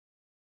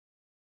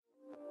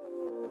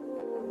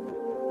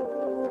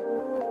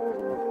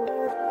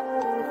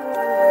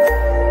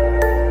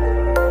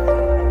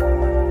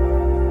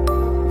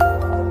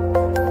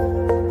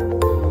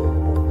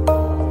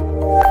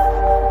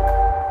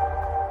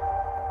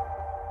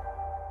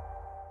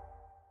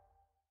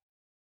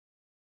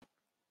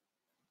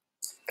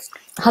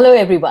Hello,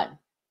 everyone.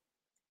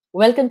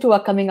 Welcome to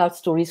our Coming Out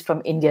Stories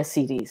from India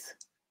series.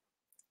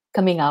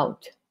 Coming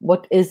out,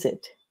 what is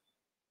it?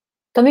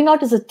 Coming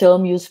out is a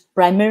term used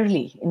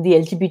primarily in the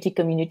LGBT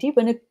community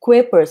when a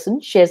queer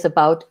person shares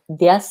about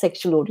their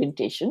sexual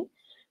orientation,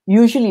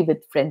 usually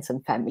with friends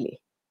and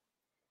family.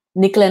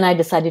 Nicola and I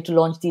decided to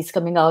launch these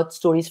Coming Out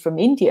Stories from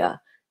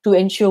India to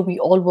ensure we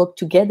all work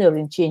together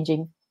in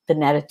changing the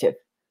narrative.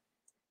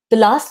 The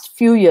last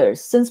few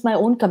years, since my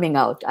own coming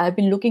out, I have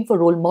been looking for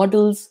role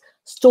models,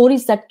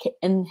 stories that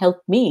can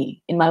help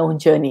me in my own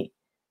journey.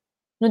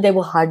 There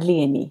were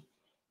hardly any,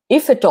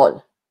 if at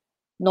all,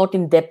 not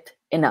in depth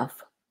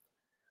enough.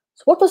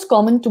 So, what was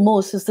common to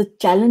most is the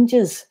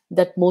challenges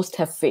that most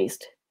have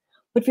faced.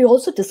 But we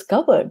also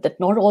discovered that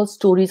not all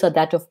stories are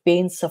that of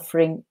pain,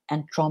 suffering,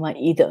 and trauma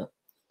either.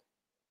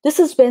 This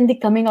is when the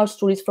coming out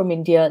stories from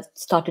India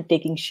started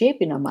taking shape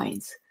in our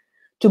minds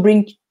to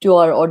bring to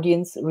our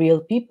audience real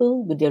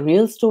people with their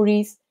real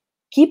stories,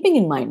 keeping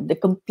in mind the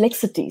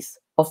complexities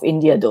of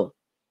India, though.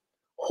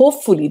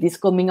 Hopefully, these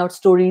coming out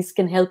stories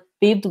can help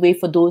pave the way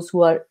for those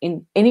who are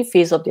in any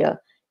phase of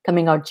their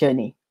coming out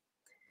journey.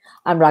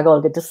 I'm Raga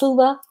Olga de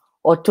Silva,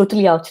 or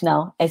Totally Out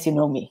Now, as you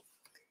know me.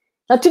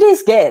 Now,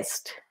 today's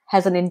guest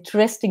has an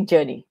interesting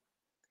journey.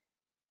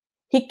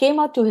 He came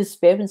out to his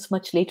parents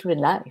much later in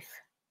life.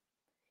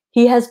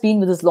 He has been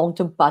with his long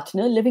term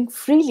partner, living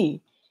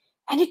freely,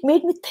 and it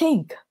made me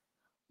think,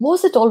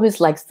 was it always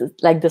like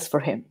this for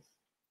him?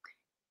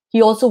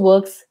 He also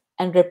works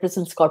and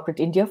represents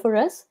corporate India for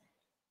us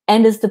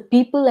and is the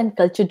people and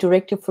culture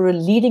director for a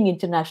leading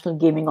international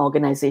gaming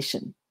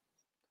organization.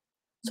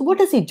 So, what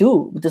does he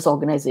do with this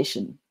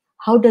organization?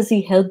 How does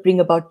he help bring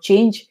about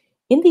change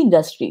in the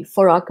industry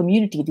for our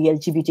community, the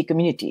LGBT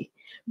community?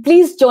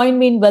 Please join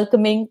me in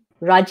welcoming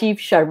Rajiv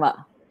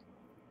Sharma.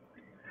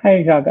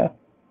 Hi, Raga.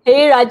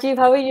 Hey, Rajiv,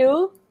 how are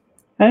you?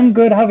 I'm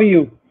good. How are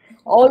you?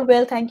 All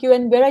well, thank you.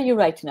 And where are you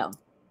right now?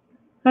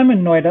 I'm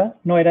in Noida,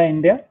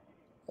 India.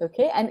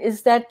 Okay, and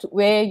is that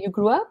where you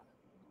grew up?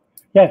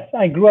 Yes,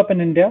 I grew up in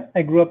India.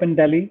 I grew up in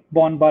Delhi,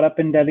 born, brought up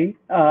in Delhi.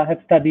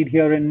 Have studied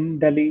here in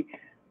Delhi,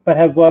 but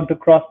have worked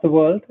across the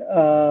world.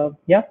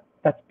 Yeah,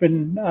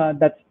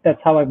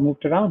 that's how I've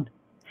moved around.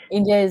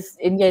 India is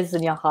in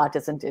your heart,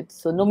 isn't it?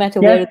 So no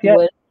matter where Yes, in the yes.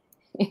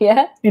 world,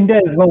 yeah,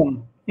 India is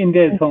home.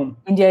 India is home.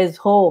 India is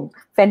home.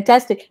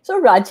 Fantastic. So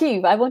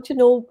Rajiv, I want to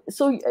know.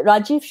 So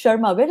Rajiv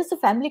Sharma, where does the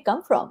family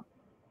come from?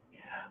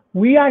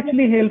 We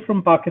actually hail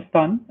from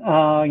Pakistan,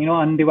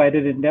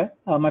 undivided India.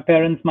 My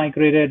parents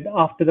migrated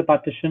after the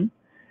partition.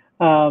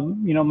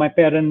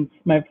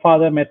 My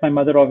father met my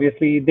mother,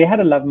 obviously. They had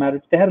a love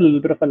marriage. They had a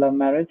little bit of a love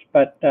marriage,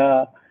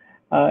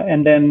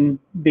 and then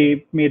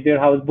they made their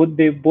house.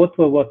 They both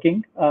were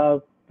working,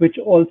 which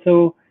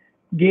also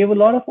gave a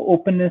lot of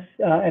openness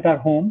at our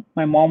home.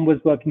 My mom was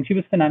working. She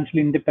was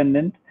financially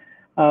independent.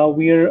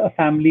 We're a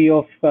family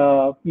of,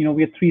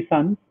 we have three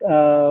sons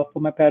for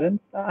my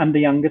parents. I'm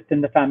the youngest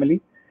in the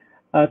family.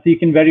 So you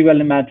can very well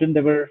imagine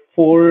there were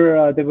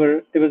four. There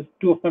was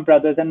two of my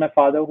brothers and my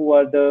father who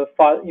are the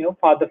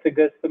father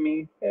figures for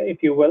me,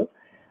 if you will.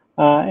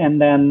 And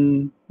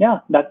then yeah,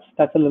 that's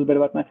a little bit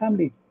about my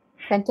family.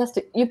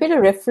 Fantastic. You made a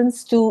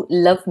reference to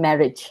love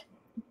marriage.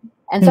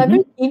 And so I'm Hmm.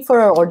 very keen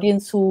for our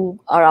audience who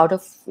are out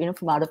of,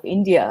 from out of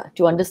India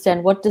to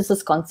understand what is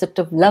this concept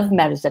of love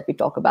marriage that we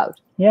talk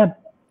about. Yeah,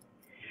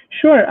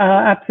 sure,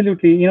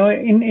 absolutely.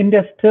 In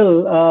India,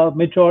 still,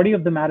 majority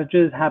of the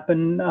marriages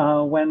happen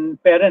when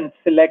parents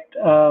select,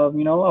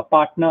 a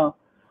partner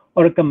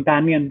or a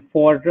companion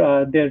for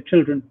their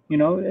children.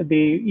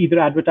 They either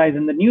advertise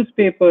in the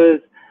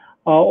newspapers,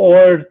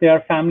 or they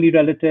are family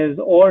relatives,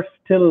 or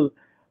still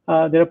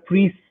there are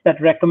priests that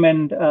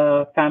recommend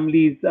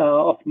families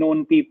of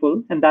known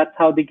people, and that's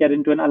how they get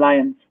into an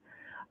alliance.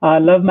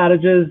 Love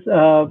marriages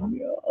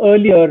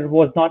earlier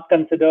was not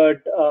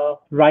considered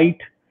right,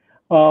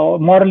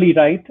 morally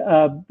right.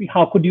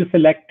 How could you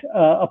select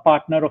a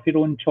partner of your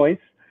own choice?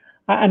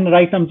 And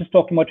right now, I'm just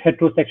talking about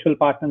heterosexual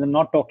partners. I'm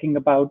not talking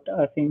about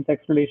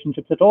same-sex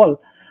relationships at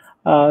all.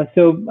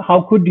 So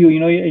how could you?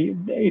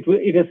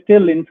 It is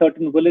still in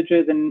certain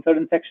villages and in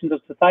certain sections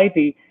of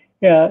society,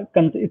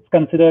 it's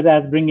considered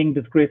as bringing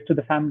disgrace to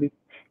the family.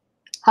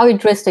 How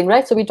interesting,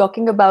 right? So we're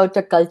talking about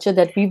a culture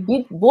that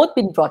both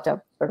been brought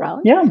up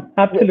around, Yeah, where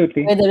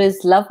absolutely. where there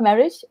is love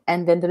marriage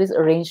and then there is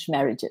arranged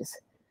marriages.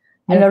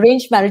 And Yes.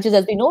 arranged marriages,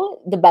 as we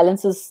know, the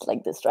balance is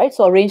like this, right?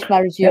 So arranged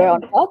marriage here Yeah.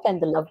 on top and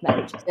the love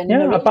marriages. And in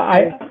Yeah. arranged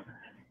marriage,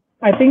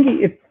 I think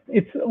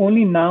it's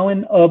only now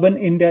in urban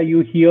India you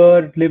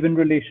hear live-in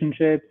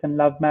relationships and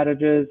love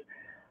marriages,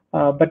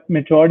 but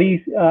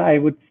majority I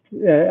would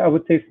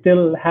say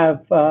still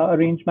have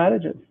arranged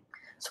marriages.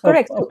 so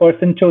correct. A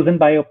person chosen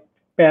by your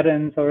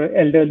parents or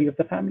elderly of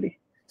the family.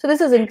 So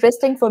this is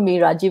interesting for me,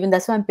 Rajiv, and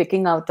that's why I'm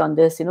picking out on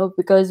this,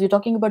 because you're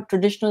talking about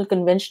traditional,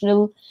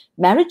 conventional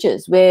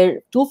marriages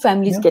where two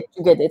families Yeah. get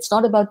together. It's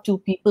not about two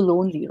people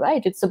only,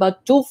 right? It's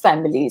about two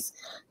families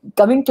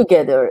coming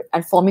together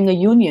and forming a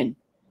union.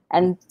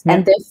 And Yeah.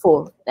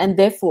 and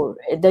therefore,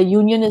 the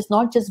union is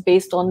not just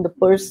based on the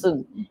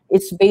person,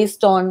 it's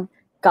based on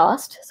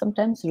caste,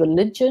 sometimes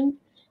religion,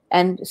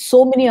 and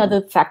so many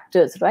other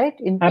factors, right?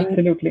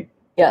 Absolutely.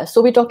 Yeah.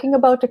 So we're talking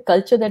about a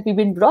culture that we've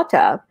been brought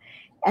up,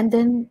 and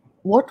then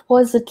what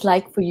was it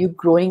like for you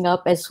growing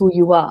up as who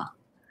you are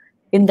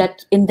in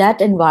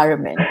that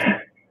environment?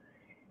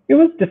 It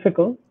was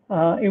difficult.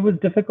 It was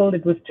difficult.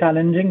 It was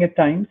challenging at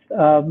times.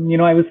 I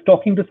was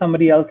talking to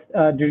somebody else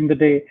during the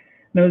day,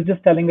 and I was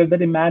just telling her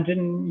that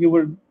imagine you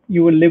were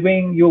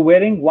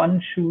wearing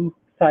one shoe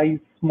size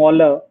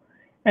smaller,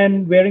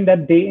 and wearing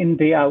that day in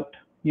day out.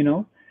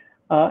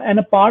 And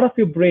a part of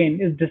your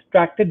brain is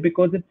distracted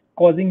because it's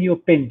causing you a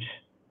pinch.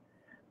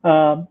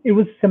 It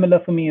was similar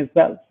for me as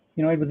well.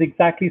 It was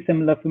exactly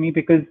similar for me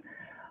because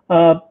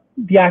uh,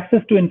 the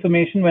access to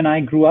information when I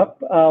grew up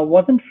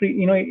wasn't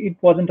free. It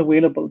wasn't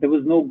available. There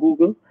was no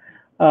Google.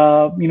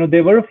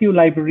 There were a few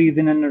libraries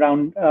in and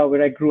around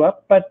where I grew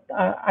up, but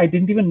I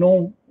didn't even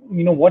know,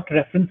 what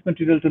reference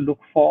material to look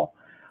for.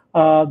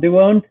 There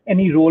weren't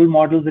any role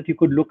models that you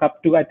could look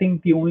up to. I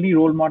think the only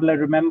role model I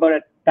remember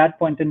at that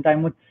point in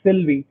time was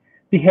Sylvie,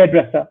 the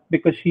hairdresser,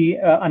 because she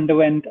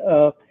underwent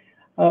a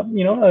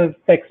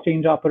sex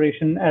change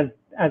operation, as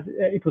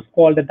it was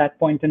called at that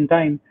point in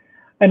time.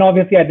 And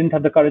obviously, I didn't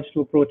have the courage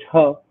to approach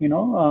her.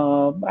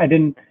 I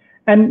didn't.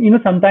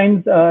 And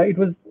sometimes it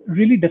was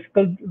really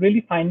difficult,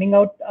 really finding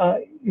out,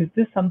 is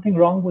this something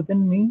wrong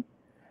within me?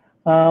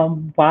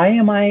 Why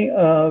am I,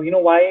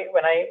 why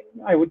when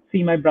I would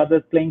see my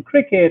brothers playing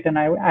cricket and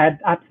I had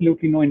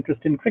absolutely no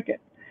interest in cricket.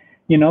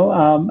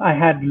 I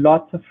had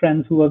lots of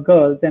friends who were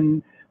girls,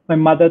 and my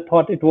mother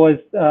thought it was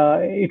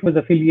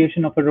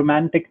affiliation of a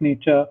romantic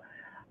nature.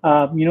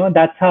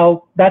 That's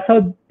how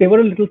they were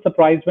a little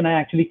surprised when I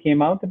actually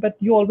came out. But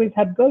you always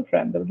had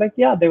girlfriends. I was like,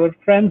 yeah, they were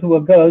friends who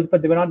were girls,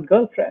 but they were not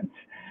girlfriends.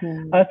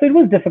 Hmm. So it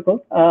was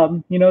difficult.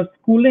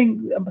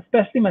 Schooling,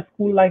 especially my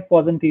school life,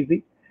 wasn't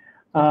easy.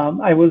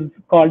 I was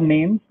called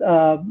names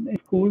in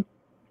school.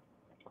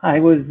 I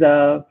was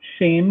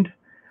shamed,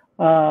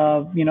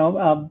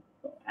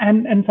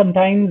 and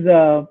sometimes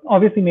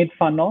obviously made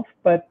fun of.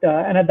 But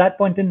and at that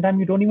point in time,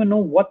 you don't even know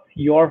what's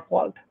your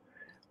fault.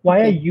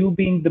 Why are Okay. you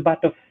being the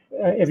butt of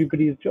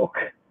everybody's joke?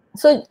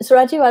 So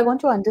Rajiv, I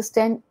want to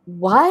understand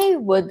why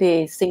were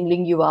they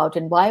singling you out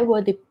and why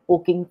were they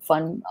poking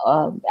fun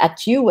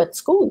at you at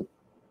school?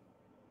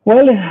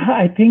 Well,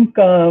 I think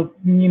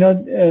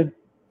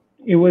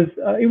it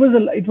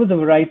was a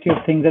variety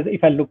of things. As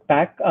if I look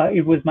back,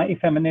 it was my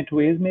effeminate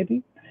ways,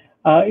 maybe.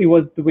 It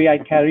was the way I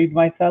carried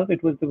myself.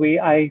 It was the way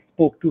I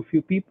spoke to a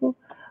few people.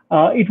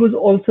 It was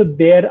also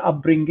their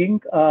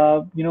upbringing.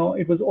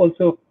 It was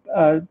also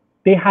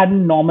they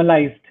hadn't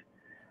normalized.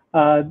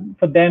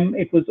 For them,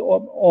 it was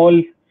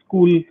all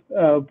school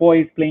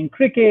boys playing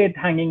cricket,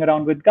 hanging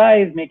around with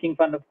guys, making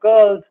fun of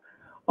girls,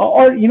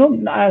 or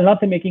I'll not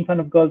say making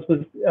fun of girls was,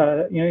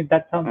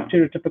 that sounds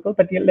stereotypical,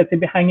 but yeah, let's say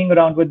hanging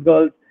around with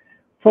girls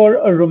for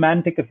a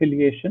romantic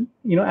affiliation,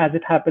 as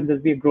it happens as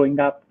we are growing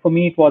up. For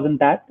me, it wasn't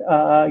that.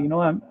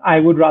 I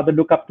would rather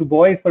look up to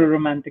boys for a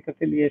romantic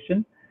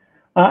affiliation.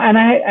 And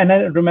I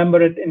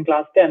remember it in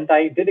class 10th.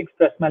 I did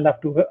express my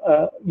love to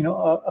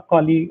a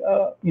colleague,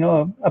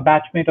 a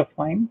batchmate of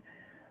mine.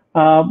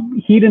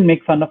 He didn't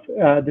make fun of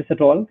this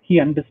at all. He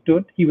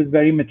understood. He was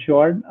very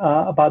mature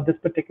about this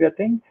particular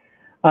thing.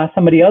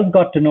 Somebody else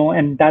got to know,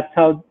 and that's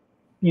how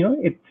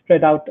it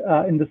spread out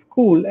in the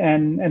school,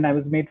 and I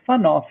was made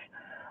fun of.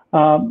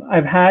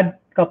 I've had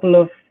a couple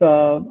of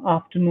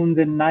afternoons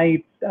and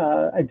nights.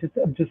 I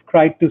just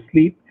cried to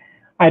sleep.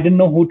 I didn't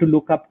know who to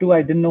look up to.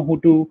 I didn't know who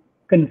to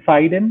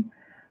confide in.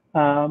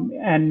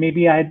 And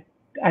maybe at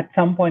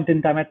some point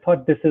in time, I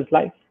thought, this is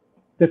life.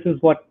 This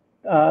is what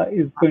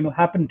is going to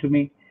happen to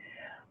me.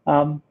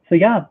 So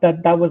yeah,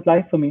 that was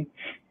life for me.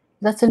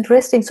 That's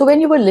interesting. So when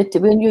you were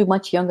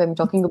much younger, I'm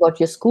talking about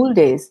your school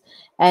days,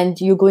 and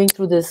you're going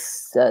through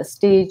this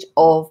stage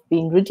of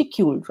being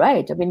ridiculed,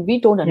 right? I mean, we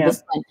don't Yeah,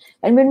 understand,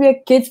 and when we're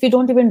kids, we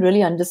don't even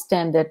really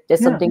understand that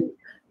there's yeah. something,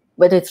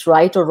 whether it's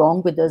right or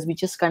wrong with us. We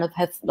just kind of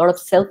have a lot of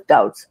self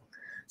doubts.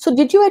 So,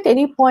 did you at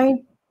any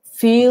point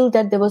feel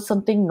that there was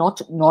something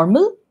not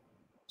normal?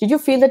 Did you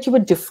feel that you were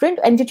different,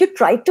 and did you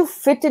try to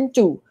fit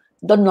into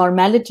the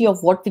normality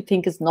of what we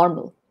think is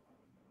normal?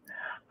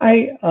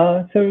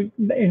 So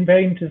in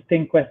very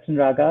interesting question,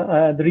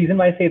 Raga. The reason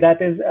why I say that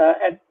is,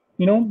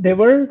 there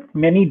were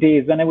many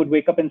days when I would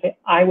wake up and say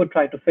I would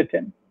try to fit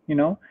in.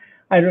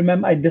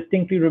 I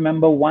distinctly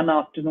remember one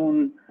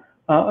afternoon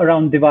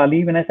around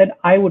Diwali when I said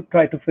I would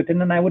try to fit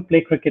in and I would play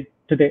cricket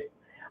today.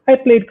 I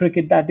played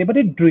cricket that day, but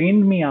it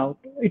drained me out.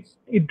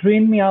 It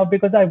drained me out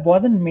because I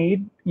wasn't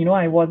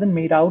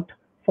made out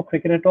for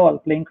cricket at all,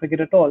 playing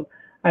cricket at all.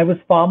 I was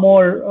far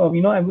more,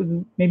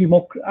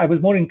 I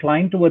was more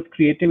inclined towards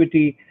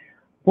creativity,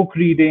 book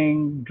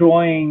reading,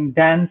 drawing,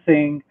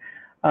 dancing,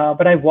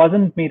 but I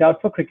wasn't made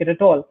out for cricket at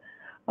all.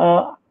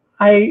 Uh,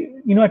 I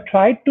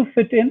tried to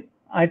fit in.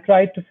 I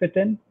tried to fit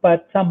in,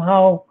 but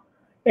somehow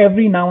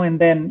every now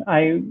and then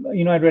I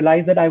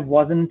realized that I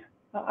wasn't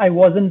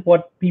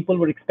what people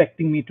were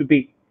expecting me to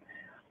be.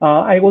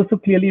 I also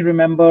clearly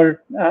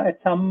remember at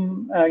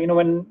some,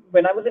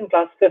 when I was in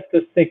class fifth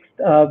or sixth,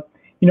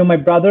 my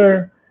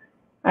brother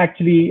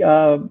actually,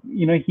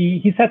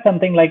 he said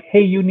something like,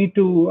 "Hey, you need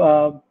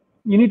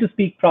to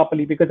speak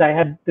properly," because I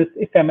had this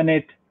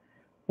effeminate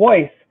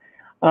voice.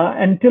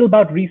 Until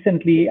about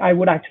recently, I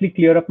would actually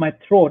clear up my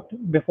throat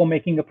before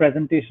making a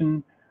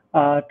presentation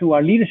to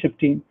our leadership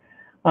team.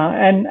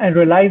 And I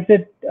realized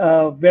it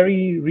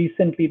very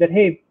recently that,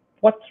 hey,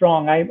 what's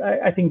wrong?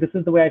 I think this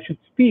is the way I should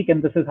speak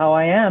and this is how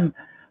I am.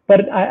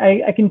 But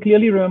I can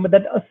clearly remember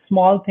that a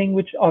small thing,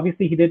 which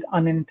obviously he did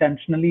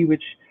unintentionally,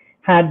 which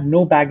had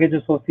no baggage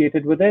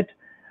associated with it,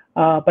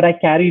 but I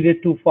carried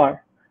it too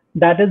far.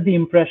 That is the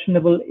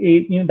impressionable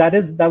age.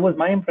 That was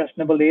my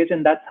impressionable age,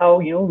 and that's how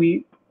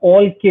we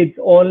all kids,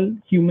 all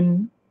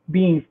human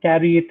beings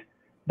carry it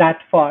that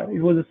far.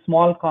 It was a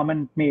small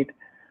comment made.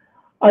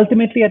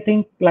 Ultimately, I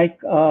think, like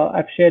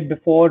I've shared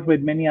before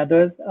with many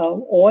others,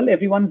 all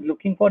everyone's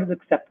looking for is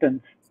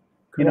acceptance.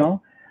 You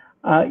Correct.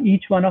 know,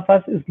 each one of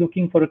us is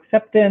looking for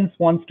acceptance,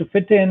 wants to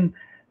fit in.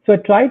 So I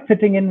tried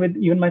fitting in with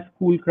even my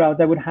school crowds.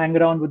 I would hang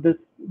around with this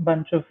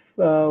bunch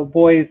of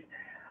boys,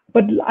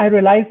 but I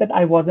realized that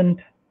I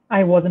wasn't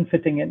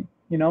fitting in.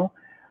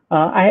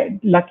 I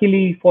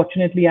luckily,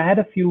 fortunately, I had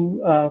a few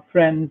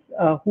friends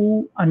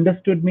who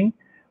understood me,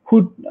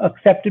 who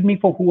accepted me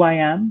for who I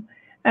am,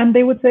 and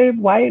they would say,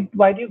 why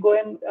do you go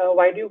and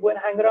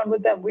hang around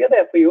with them? We are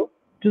there for you.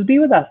 Just be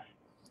with us.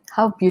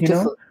 How You know.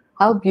 beautiful.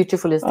 How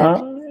beautiful is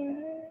that? Uh,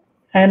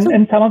 and So,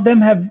 and some of them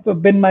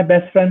have been my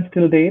best friends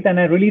till date, and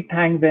I really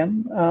thank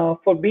them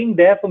for being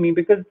there for me,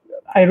 because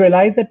I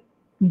realize that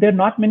there are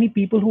not many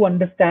people who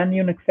understand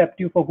you and accept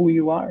you for who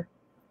you are.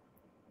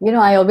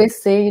 I always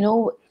say,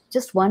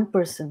 just one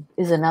person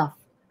is enough.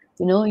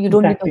 You don't need the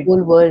Exactly.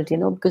 whole world,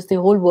 because the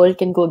whole world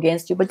can go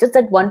against you, but just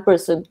that one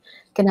person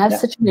can have Yeah.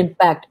 such an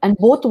impact, and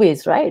both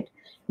ways, right?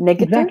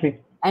 Negative Exactly.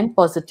 and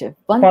positive.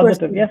 One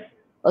Positive. person Yes.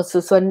 also.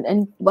 So,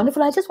 and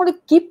wonderful. I just want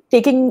to keep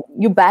taking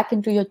you back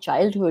into your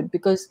childhood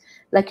because,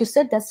 like you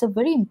said, that's a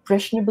very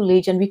impressionable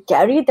age, and we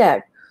carry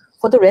that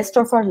for the rest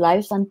of our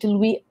lives until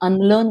we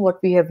unlearn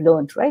what we have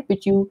learned, right?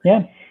 Which you,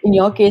 Yeah. in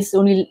your case,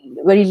 only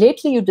very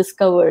lately you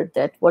discovered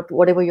that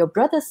whatever your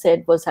brother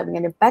said was having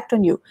an impact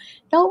on you.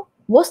 Now,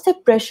 was there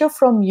pressure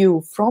from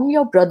you, from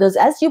your brothers,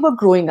 as you were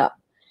growing up,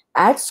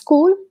 at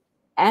school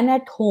and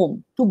at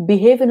home, to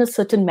behave in a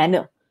certain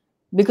manner?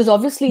 Because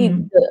obviously,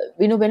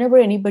 Mm. whenever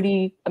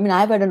anybody, I mean,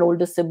 I've had an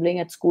older sibling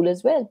at school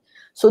as well,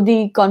 so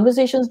the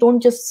conversations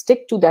don't just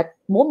stick to that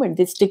moment;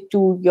 they stick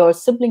to your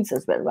siblings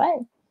as well,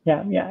 right?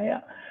 Yeah. Yeah.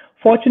 Yeah.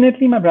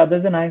 Fortunately, my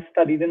brothers and I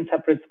studied in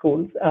separate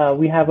schools.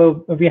 We have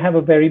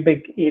a very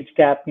big age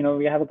gap.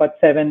 We have about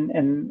 7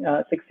 and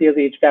 6 years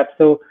age gap.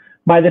 So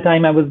by the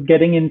time I was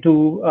getting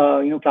into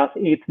class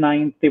eighth,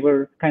 ninth, they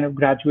were kind of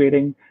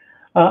graduating.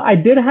 I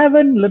did have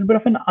a little bit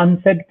of an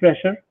unsaid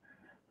pressure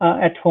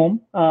at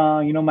home.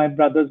 My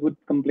brothers would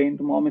complain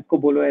to mom,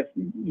 "Isko bolo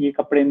ye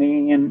kapde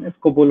nahi, and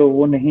isko bolo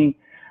wo nahi."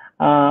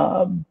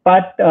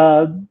 But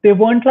they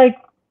weren't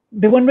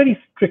very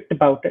strict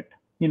about it.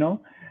 You know,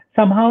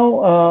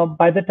 Somehow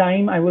by the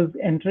time I was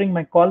entering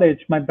my college,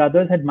 my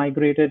brothers had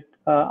migrated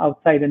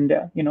outside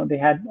India. They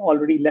had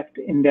already left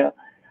India,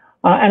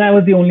 and I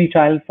was the only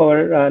child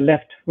for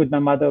left with my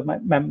mother,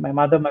 my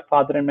mother, my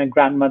father, and my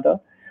grandmother.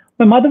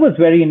 My mother was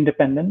very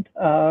independent.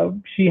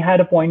 She had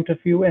a point of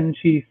view, and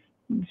she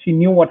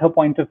knew what her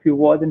point of view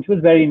was, and she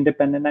was very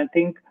independent. I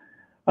think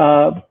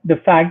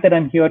the fact that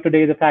I'm here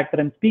today, the fact that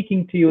I'm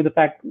speaking to you, the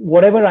fact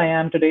whatever I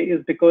am today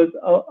is because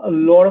a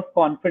lot of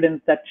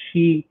confidence that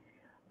she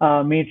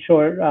made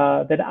sure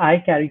that I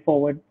carry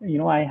forward.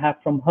 I have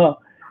from her.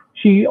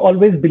 She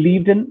always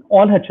believed in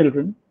all her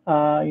children.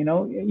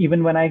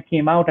 Even when I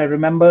came out, I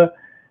remember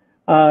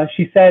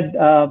she said,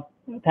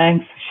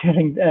 "Thanks for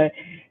sharing."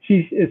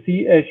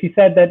 She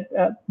said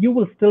that you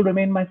will still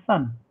remain my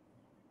son.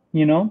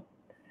 You know,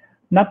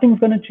 Nothing's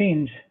going to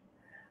change.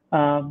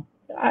 Um,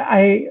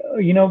 I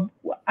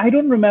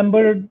don't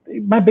remember.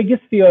 My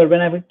biggest fear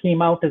when I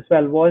came out as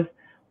well was,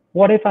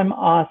 what if I'm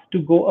asked to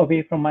go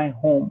away from my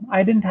home?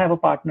 I didn't have a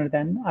partner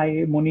then.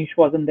 Monish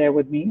wasn't there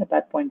with me at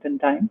that point in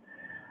time.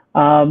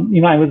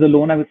 I was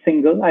alone. I was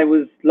single. I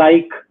was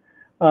like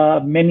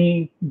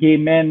many gay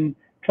men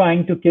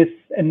trying to kiss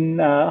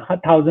a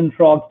thousand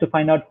frogs to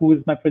find out who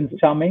is my Prince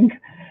Charming.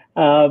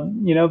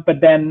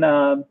 But then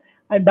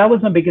that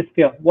was my biggest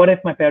fear. What if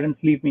my parents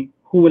leave me?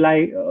 Who will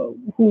I?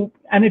 Who?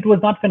 And it was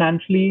not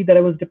financially that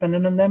I was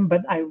dependent on them,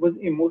 but I was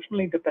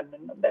emotionally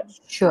dependent on them.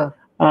 Sure.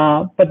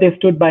 But they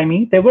stood by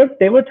me. There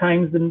were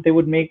times when they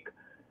would make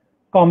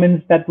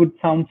comments that would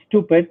sound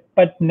stupid,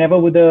 but never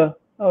with a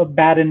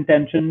bad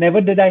intention. Never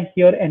did I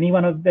hear any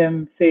one of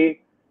them say,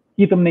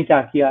 "ये तुमने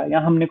क्या किया?" या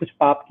 "हमने कुछ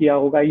पाप किया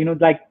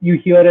होगा." Like you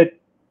hear it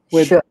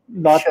with Sure.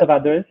 lots Sure. of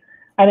others.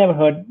 I never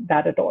heard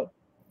that at all.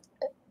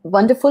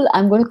 Wonderful.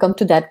 I'm going to come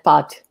to that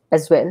part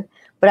as well,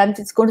 but I'm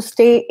just going to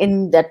stay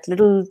in that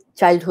little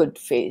childhood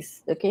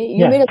phase. Okay,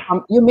 you Yeah,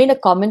 made a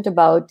comment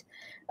about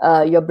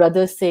your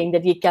brother saying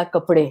that ye kya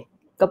kapde.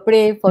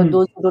 Kapde, for hmm.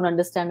 those who don't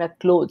understand, are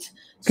clothes.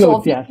 So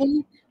Clothes. Yes,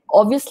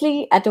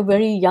 obviously, at a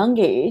very young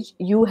age,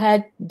 you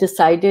had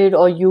decided,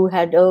 or you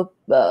had a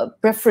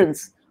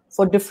preference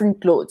for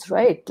different clothes,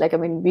 right? Like, I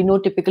mean, we know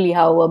typically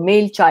how a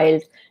male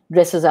child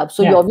dresses up.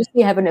 So you Yeah.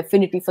 obviously have an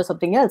affinity for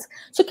something else.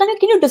 So can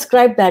you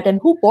describe that, and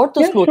who bought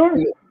those Yeah, clothes for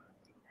sure. you?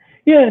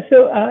 Yeah,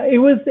 so it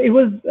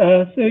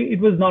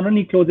was not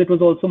only clothes, it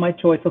was also my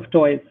choice of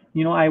toys.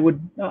 You know, I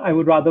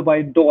would rather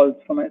buy dolls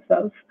for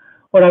myself,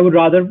 or I would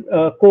rather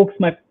coax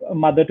my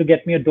mother to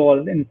get me a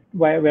doll,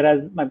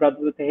 whereas my brothers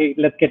would say, "Hey,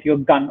 let's get you a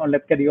gun, or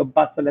let's get you a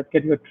bus, or let's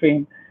get you a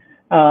train."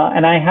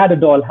 And I had a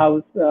doll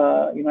house,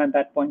 at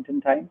that point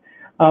in time.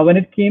 When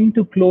it came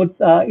to clothes,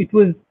 it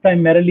was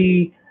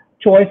primarily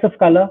choice of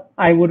color.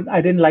 I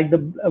didn't like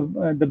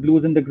the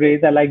blues and the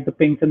grays. I liked the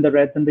pinks and the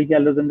reds and the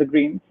yellows and the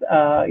greens.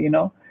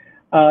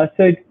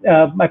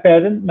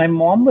 My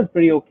mom was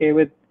pretty okay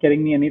with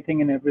getting me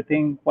anything and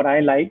everything what I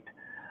liked.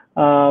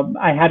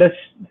 I had a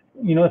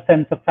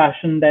sense of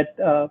fashion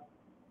that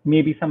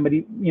maybe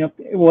somebody,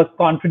 it was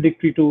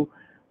contradictory to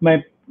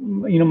my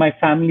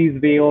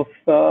family's way of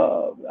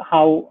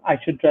how I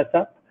should dress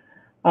up.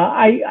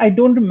 I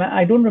don't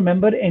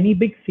remember any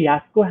big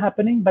fiasco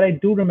happening, but I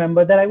do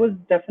remember that I was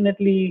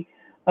definitely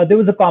there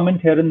was a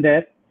comment here and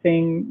there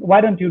saying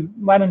why don't you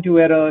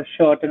wear a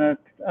shirt and a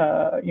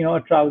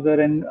trouser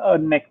and a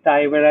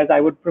necktie, whereas I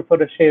would prefer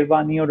a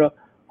sherwani or a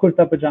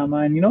kurta pajama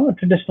and a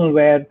traditional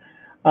wear.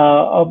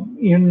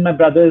 In my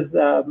brother's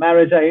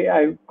marriage,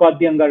 I got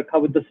the angarkha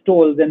with the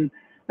stoles, and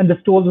the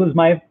stoles was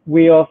my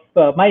way of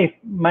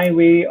my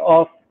way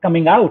of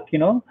coming out,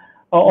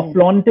 of Mm.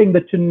 flaunting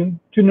the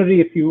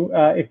chunnery,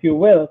 if you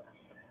will.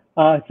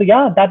 So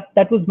yeah,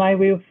 that was my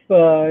way of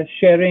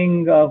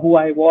sharing who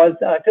I was.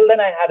 Till then,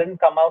 I hadn't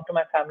come out to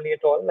my family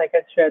at all, like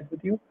I shared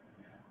with you.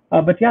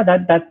 But yeah,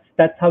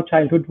 that's how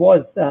childhood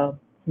was for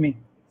me.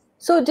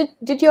 So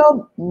did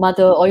your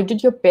mother or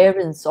did your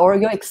parents or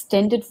your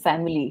extended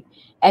family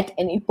at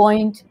any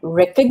point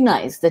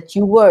recognize that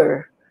you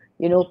were,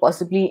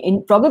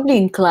 possibly probably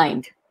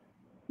inclined,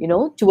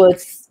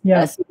 towards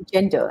Yeah. same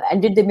gender?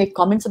 And did they make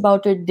comments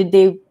about it? Did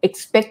they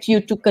expect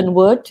you to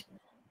convert?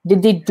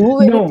 Did they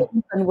do anything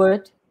No, to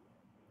convert?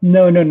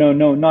 no,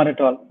 not at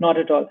all, not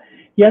at all.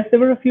 Yes, there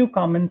were a few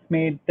comments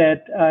made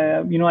that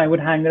I would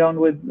hang around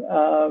with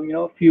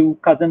a few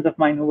cousins of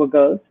mine who were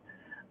girls.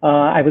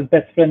 I was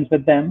best friends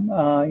with them.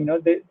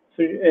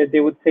 They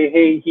would say,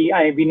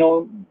 "Hey, we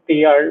know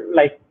they are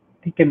like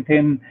thick and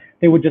thin.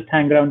 They would just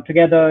hang around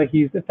together.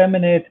 He's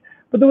effeminate."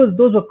 But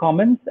those were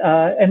comments,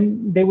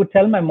 and they would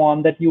tell my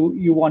mom that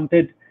you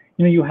wanted,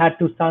 you had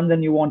two sons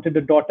and you wanted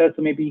a daughter,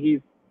 so maybe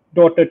he's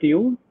daughter to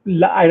you.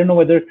 I don't know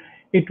whether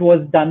it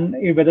was done,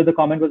 whether the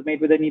comment was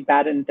made with any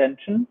bad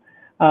intention,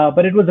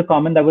 but it was a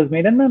comment that was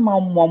made, and my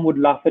mom would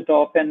laugh it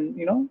off, and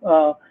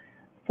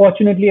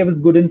fortunately, I was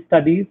good in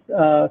studies,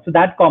 so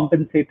that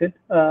compensated.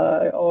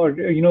 Or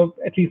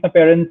at least my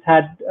parents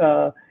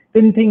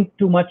didn't think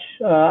too much.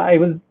 I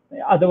was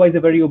otherwise a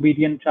very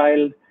obedient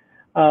child,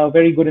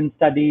 very good in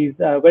studies,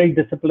 very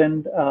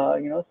disciplined.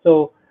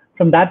 So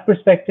from that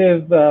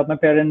perspective, my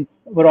parents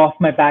were off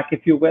my back,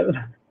 if you will.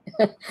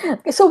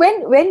 Okay, so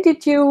when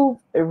did you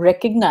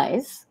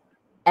recognize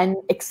and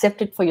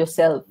accept it for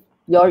yourself,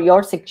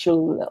 your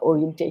sexual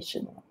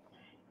orientation?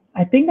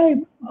 I think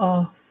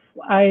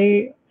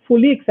I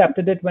fully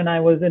accepted it when I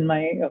was in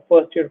my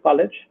first year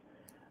college.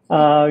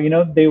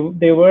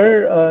 They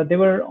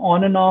were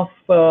on and off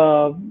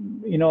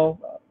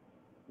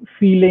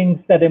feelings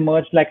that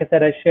emerged. Like I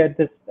said, I shared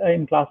this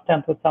in class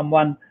 10th with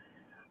someone,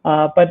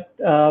 but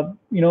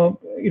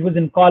it was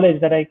in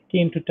college that I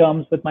came to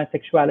terms with my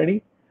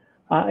sexuality.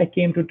 I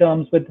came to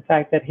terms with the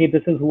fact that, hey,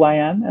 this is who I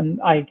am,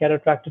 and I get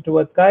attracted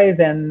towards guys,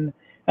 and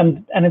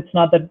it's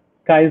not that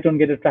guys don't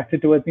get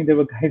attracted towards me. There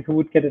were guys who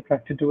would get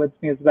attracted towards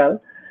me as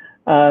well.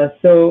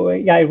 So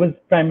yeah, it was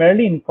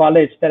primarily in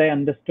college that I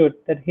understood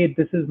that, hey,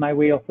 this is my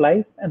way of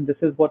life, and this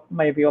is what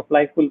my way of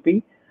life will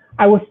be.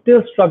 I was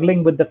still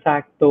struggling with the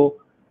fact, though,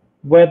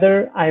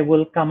 whether I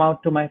will come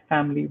out to my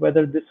family,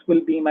 whether this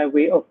will be my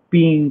way of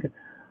being.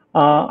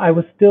 I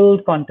was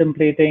still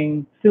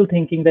contemplating, still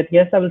thinking that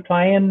yes, I will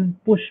try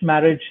and push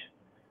marriage,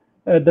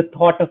 the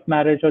thought of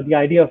marriage or the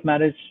idea of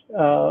marriage,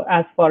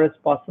 as far as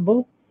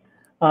possible.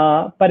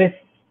 But if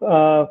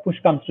push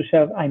comes to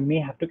shove, I may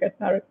have to get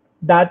married.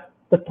 That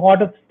the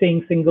thought of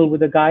staying single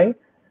with a guy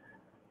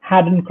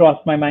hadn't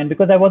crossed my mind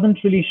because I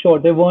wasn't really sure.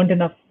 There weren't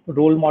enough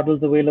role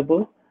models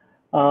available,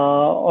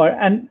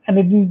 and I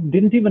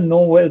didn't even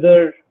know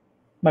whether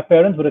my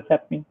parents would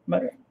accept me.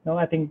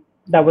 I think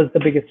that was the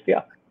biggest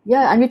fear.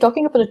 Yeah, and we're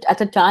talking about it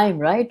at a time,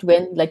 right,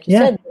 when, like you Yeah,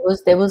 said,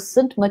 there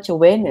wasn't much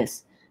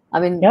awareness. I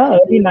mean, yeah,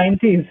 early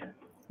 90s,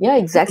 yeah,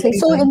 exactly.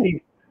 early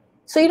 90s.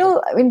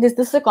 So, I mean, this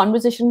is a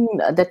conversation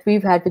that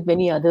we've had with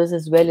many others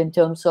as well, in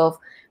terms of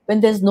when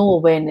there's no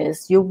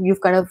awareness,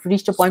 you've kind of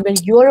reached a point where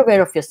you're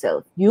aware of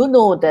yourself. You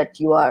know that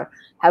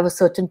have a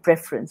certain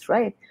preference,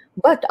 right?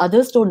 But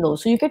others don't know.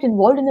 So you get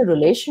involved in a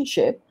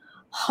relationship.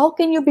 How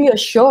can you be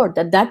assured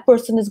that that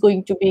person is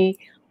going to be,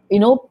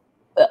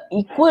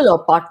 equal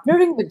or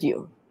partnering with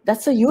you?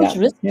 That's a huge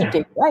Yeah, risk to yeah,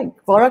 take, right,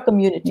 for our yeah,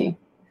 community.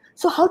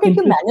 So how did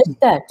you manage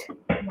Interesting.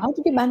 that? How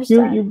did you manage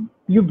You that? you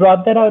you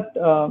brought that out.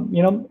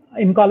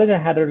 In college I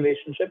had a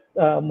relationship.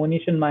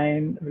 Monish and my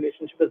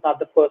relationship is not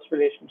the first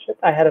relationship.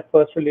 I had a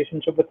first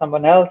relationship with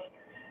someone else,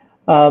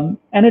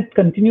 and it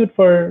continued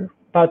for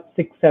about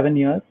 6 7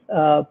 years.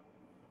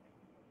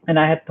 And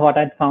I had thought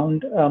I'd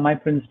found my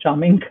Prince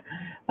Charming.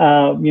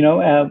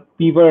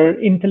 We were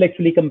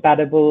intellectually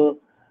compatible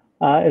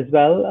as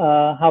well.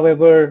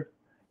 However,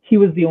 he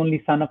was the only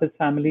son of his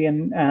family,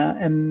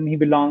 and he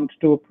belonged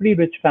to a pretty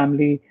rich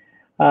family.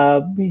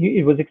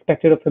 It was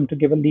expected of him to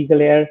give a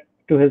legal heir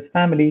to his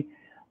family,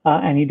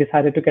 and he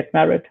decided to get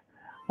married.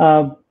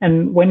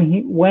 And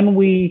when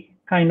we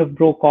kind of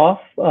broke off,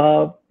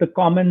 the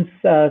comments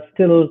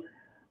still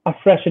are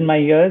fresh in my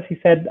ears. He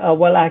said,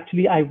 "Well,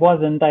 actually, I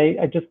wasn't.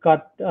 I just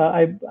got.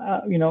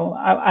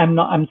 I'm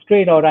not. I'm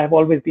straight, or I've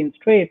always been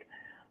straight.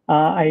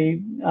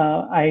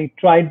 I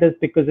tried this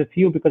because of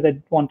you, because I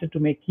wanted to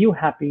make you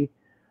happy."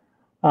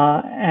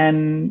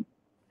 And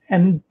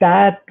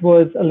that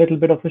was a little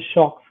bit of a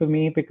shock for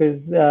me, because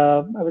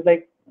I was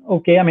like,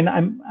 okay, I mean,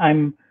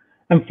 I'm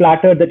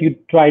flattered that you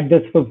tried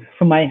this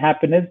for my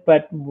happiness,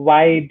 but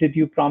why did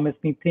you promise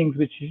me things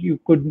which you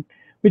could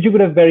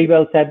have very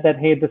well said that,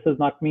 hey, this is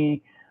not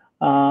me.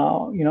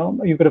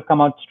 You could have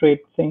come out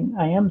straight saying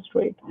I am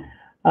straight.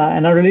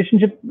 And our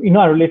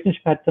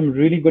relationship had some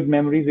really good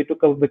memories. We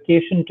took a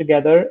vacation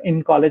together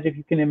in college, if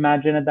you can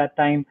imagine, at that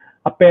time,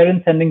 our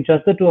parents sending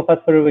just the two of us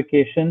for a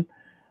vacation.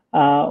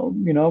 uh,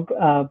 you know,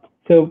 uh,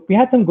 so we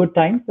had some good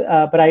times,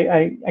 but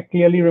I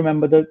clearly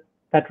remember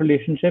that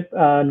relationship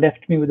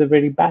left me with a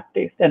very bad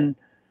taste, and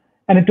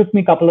it took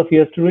me a couple of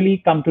years to really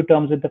come to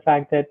terms with the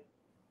fact that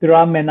there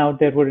are men out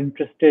there who are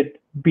interested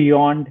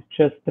beyond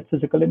just the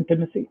physical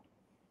intimacy.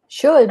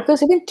 Sure,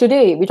 because even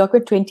today, we talk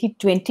about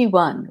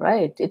 2021,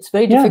 right? It's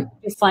very Yeah,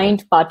 difficult to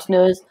find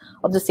partners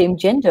of the same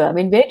gender. I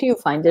mean, where do you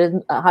find? There's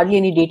hardly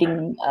any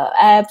dating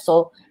apps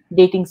or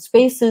dating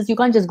spaces. You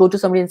can't just go to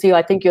somebody and say, "Oh,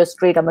 I think you're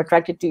straight. I'm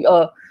attracted to you,"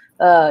 or,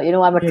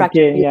 I'm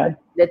attracted okay, to you. yeah,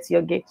 Let's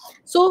you're gay.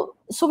 So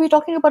we're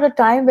talking about a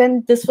time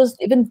when this was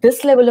even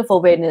this level of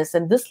awareness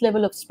and this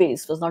level of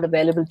space was not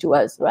available to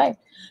us, right?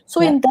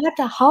 So yeah. in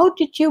that, how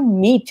did you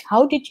meet?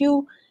 How did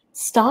you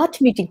start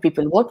meeting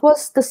people? What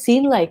was the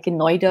scene like in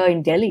Noida,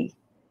 in Delhi?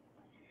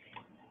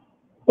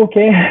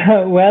 Okay,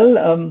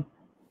 well,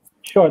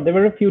 sure. There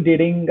were a few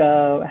dating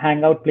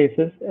hangout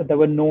places that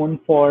were known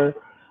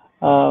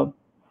uh,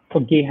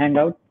 for gay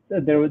hangouts.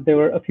 There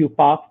were a few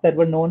parks that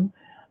were known.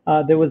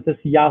 There was this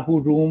Yahoo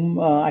room.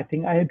 I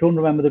think I don't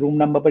remember the room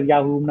number, but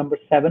Yahoo room number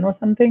 7 or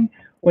something,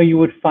 where you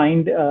would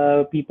find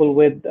people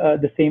with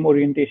the same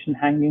orientation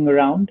hanging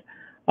around.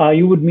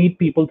 You would meet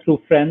people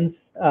through friends,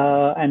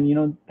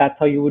 and that's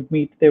how you would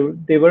meet.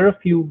 There were a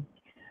few.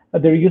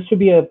 There used to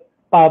be a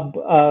pub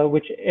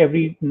which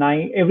every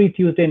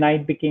Tuesday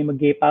night became a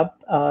gay pub.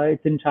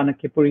 It's in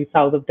Chanakyapuri,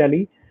 south of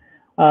Delhi.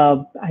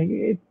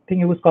 I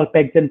think it was called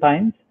Pegs and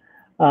Pines.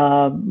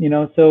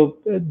 So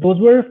those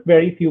were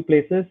very few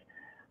places.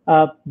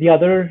 The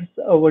others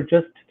were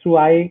just through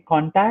eye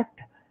contact.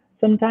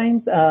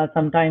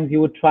 Sometimes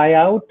you would try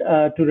out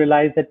to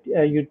realize that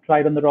you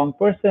tried on the wrong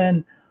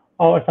person,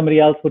 or somebody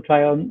else would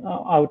try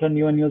out on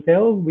you, and you say,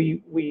 "Oh,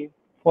 we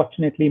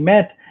fortunately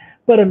met."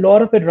 But a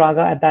lot of it,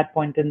 Raga, at that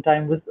point in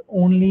time, was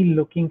only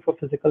looking for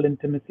physical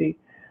intimacy.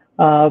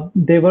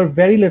 There were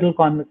very little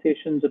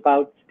conversations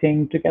about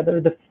staying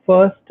together.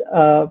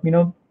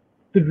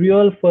 The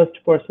real first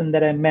person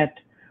that I met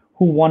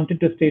who wanted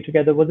to stay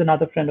together was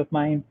another friend of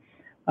mine.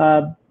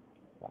 Uh,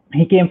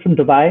 he came from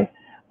Dubai.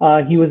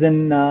 He was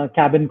in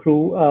cabin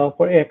crew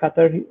for Air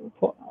Qatar.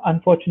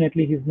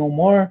 Unfortunately, he's no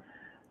more.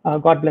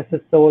 God bless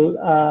his soul.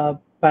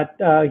 But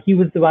he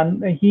was the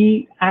one.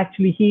 He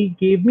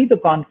gave me the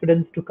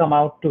confidence to come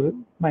out to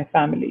my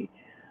family.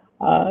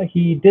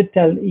 He did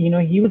tell,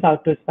 he was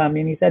out to his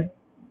family, and he said,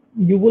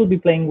 "You will be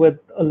playing with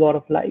a lot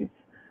of life.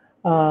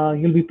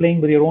 You'll be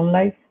playing with your own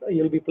life.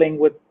 You'll be playing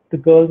with the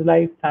girl's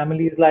life,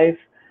 family's life.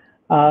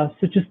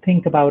 So just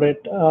think about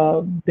it.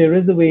 There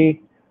is a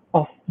way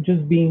of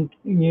just being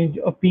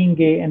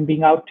gay and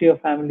being out to your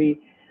family,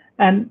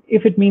 and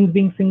if it means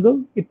being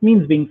single, it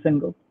means being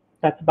single.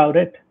 That's about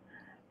it."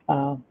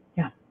 Uh,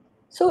 yeah.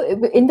 So,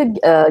 in the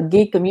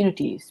gay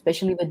community,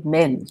 especially with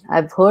men,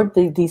 I've heard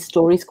these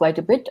stories quite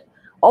a bit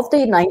of the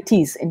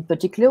 90s in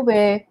particular,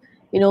 where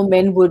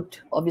men would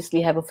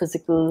obviously have a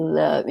physical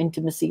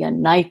intimacy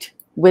and night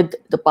with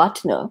the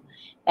partner,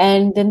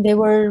 and then there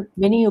were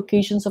many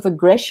occasions of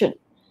aggression.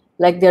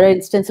 Like there are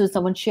instances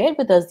someone shared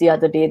with us the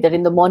other day that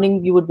in the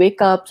morning you would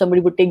wake up,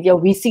 somebody would take your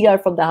VCR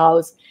from the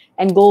house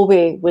and go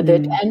away with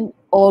it, Mm, and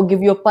or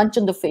give you a punch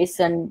in the face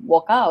and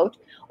walk out,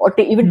 or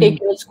even take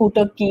mm, your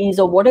scooter keys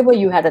or whatever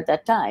you had at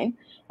that time,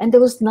 and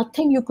there was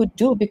nothing you could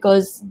do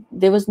because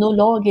there was no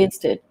law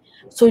against it.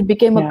 So it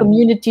became a yeah.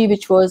 community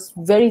which was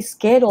very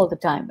scared all the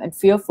time and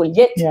fearful,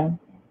 yet Yeah.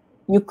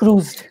 you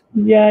cruised.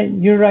 Yeah,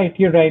 you're right.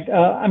 You're right.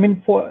 I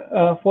mean,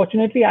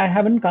 fortunately, I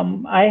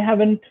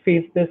haven't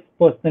faced this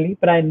personally,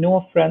 but I know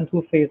of friends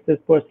who faced this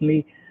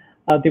personally.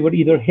 They were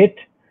either hit,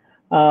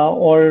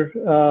 or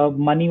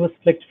money was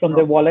flicked from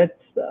their wallets,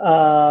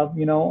 or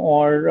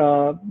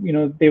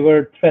they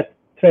were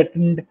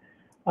threatened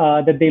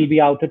that they'll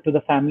be outed to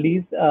the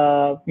families,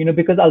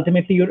 because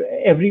ultimately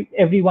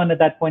everyone at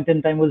that point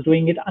in time was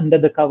doing it under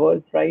the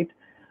covers, right?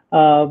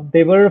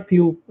 There were a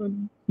few,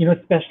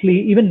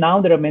 especially even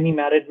now there are many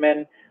married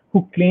men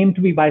who claim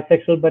to be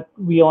bisexual, but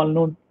we all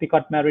know they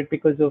got married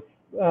because of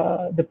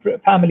the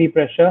family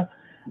pressure.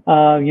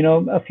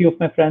 A few of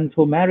my friends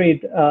who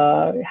married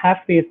have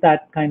faced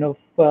that kind of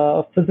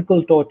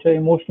physical torture,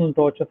 emotional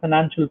torture,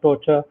 financial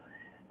torture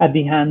at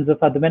the hands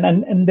of other men.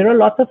 And there are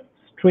lots of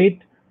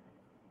straight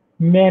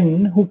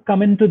men who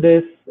come into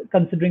this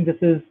considering this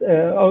is,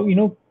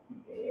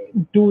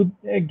 to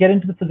get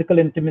into the physical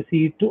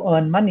intimacy to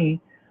earn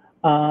money,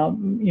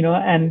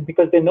 and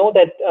because they know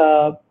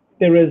that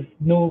there is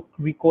no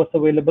recourse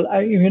available.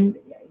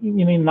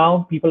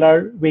 Now people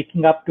are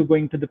waking up to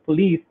going to the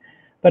police,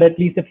 but at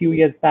least a few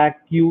years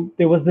back,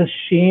 there was the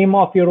shame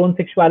of your own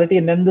sexuality,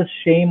 and then the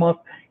shame of,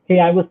 hey,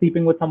 I was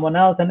sleeping with someone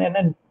else,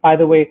 and by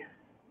the way,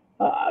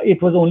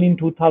 it was only in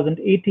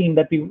 2018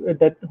 that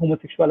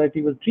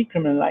homosexuality was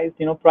decriminalized.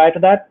 Prior to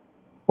that,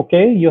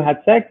 okay, you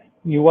had sex,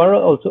 you are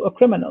also a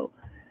criminal.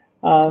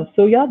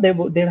 So yeah,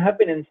 there have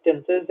been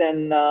instances,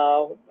 and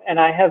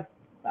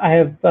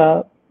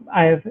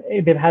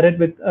they've had it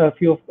with a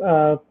few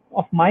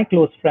of my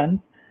close friends.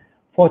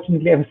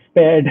 Fortunately, I was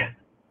spared.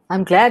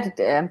 I'm glad.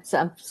 I'm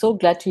so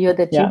glad to hear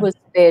that you Yeah, were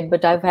spared.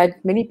 But I've had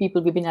many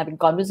people we've been having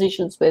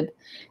conversations with,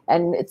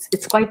 and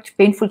it's quite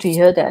painful to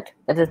hear that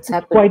it's it's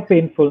happened. quite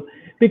painful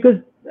because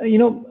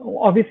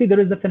obviously there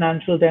is a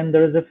financial dent,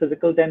 there is a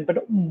physical dent,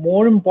 but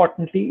more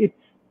importantly, it's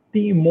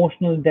the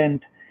emotional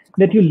dent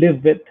that you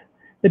live with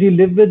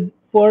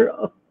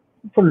for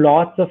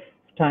lots of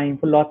time,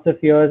 for lots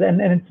of years, and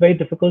it's very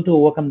difficult to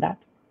overcome that.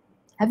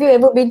 Have you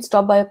ever been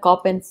stopped by a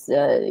cop and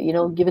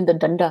given the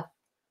danda?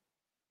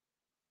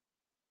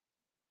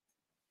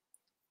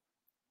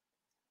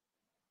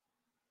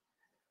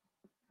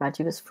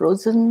 Rajiv is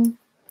frozen.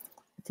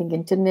 I think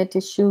internet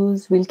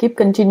issues. We'll keep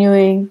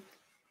continuing.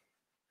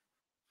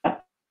 Yeah,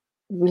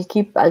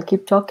 I'll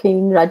keep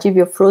talking. Rajiv,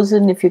 you're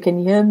frozen. If you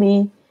can hear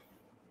me,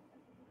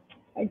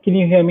 can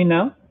you hear me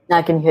now?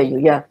 I can hear you.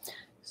 Yeah.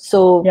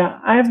 So Yeah,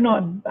 I have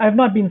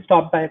not been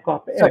stopped by a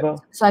cop sorry. ever.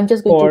 So I'm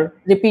just going to For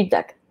repeat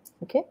that.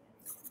 Okay.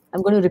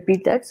 I'm going to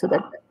repeat that so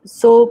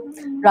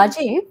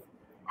Rajiv,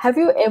 have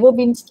you ever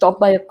been stopped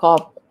by a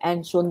cop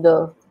and shown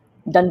the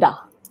danda?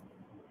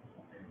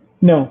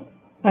 No,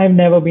 I've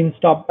never been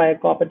stopped by a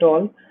cop at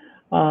all.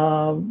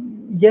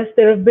 Yes,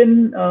 there have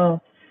been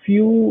a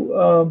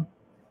few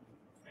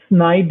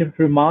snide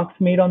remarks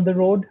made on the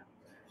road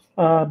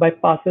by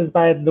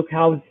passers-by. Look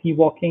how is he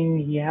walking?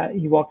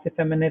 He walks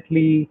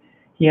effeminately.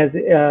 He has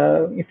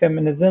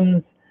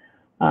effeminisms.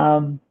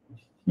 Um,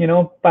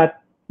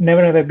 but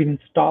never have I been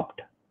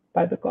stopped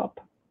by the cop.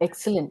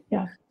 Excellent.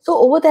 Yeah. So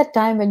over that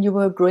time when you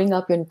were growing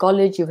up in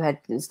college, you had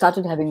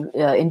started having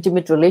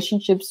intimate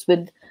relationships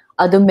with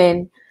other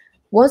men.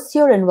 Was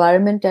your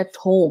environment at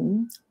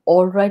home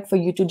all right for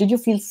you to? Did you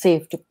feel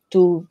safe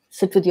to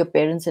sit with your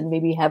parents and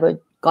maybe have a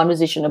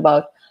conversation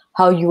about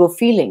how you were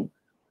feeling?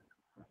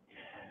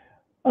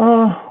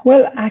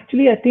 Well,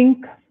 actually, I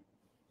think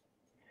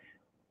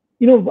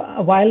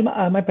while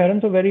my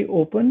parents were very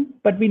open,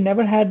 but we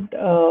never had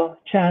a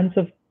chance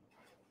of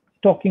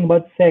talking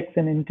about sex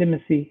and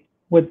intimacy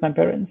with my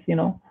parents.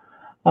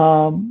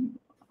 Um,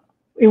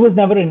 it was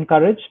never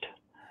encouraged.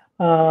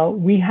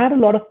 We had a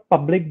lot of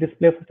public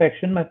display of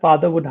affection. My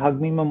father would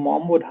hug me, my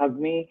mom would hug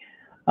me,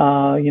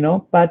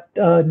 but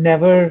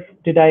never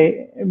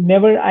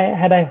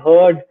had I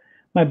heard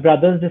my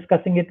brothers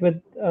discussing it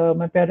with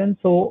my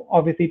parents. So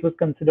obviously it was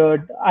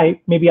considered, I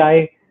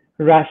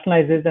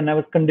rationalized it and I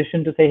was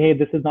conditioned to say, hey,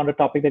 this is not a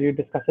topic that you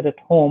discuss it at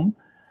home.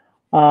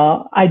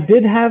 I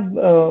did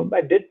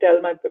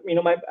tell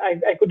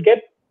I could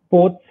get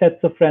both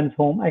sets of friends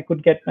home. I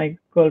could get my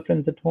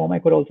girlfriends at home. I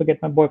could also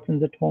get my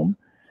boyfriends at home.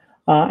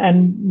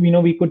 And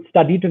we could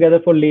study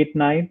together for late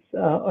nights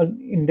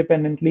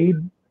independently.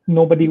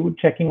 Nobody would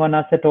checking on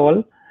us at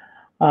all.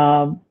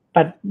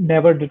 But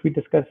never did we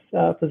discuss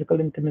physical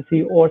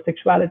intimacy or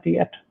sexuality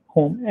at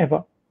home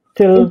ever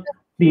till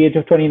the age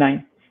of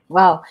 29.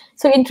 Wow.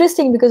 So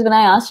interesting because when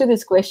I asked you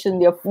this question,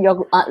 your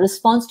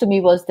response to me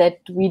was that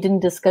we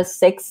didn't discuss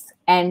sex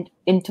and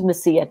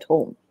intimacy at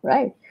home,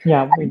 right?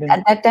 Yeah, we didn't.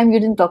 At that time, you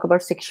didn't talk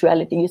about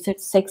sexuality. You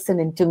said sex and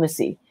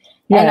intimacy.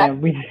 And Yeah,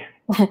 we.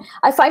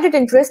 I find it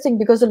interesting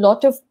because a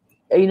lot of,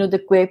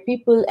 the queer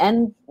people,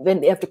 and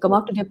when they have to come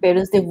out to their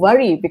parents, they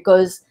worry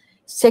because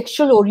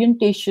sexual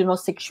orientation or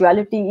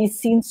sexuality is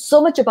seen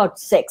so much about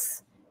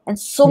sex and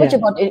so much Yes,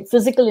 about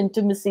physical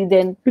intimacy.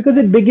 Then because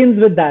it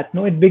begins with that.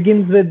 No, it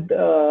begins with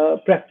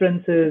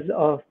preferences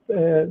of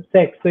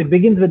sex. So it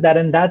begins with that,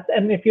 and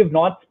if you've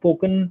not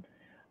spoken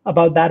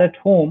about that at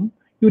home,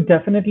 you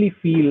definitely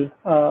feel,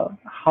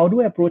 how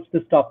do I approach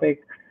this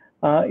topic?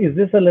 Is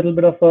this a little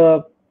bit of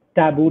a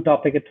taboo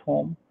topic at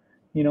home?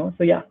 So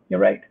yeah, you're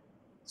right.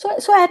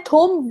 So at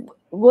home,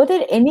 were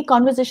there any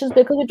conversations?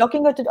 Because we're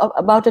talking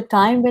about a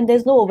time when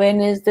there's no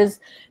awareness. There's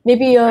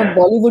maybe a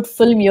Bollywood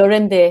film here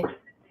and there.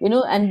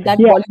 And that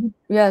Yeah. Bollywood.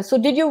 Yeah. So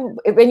did you,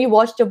 when you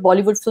watched a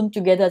Bollywood film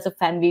together as a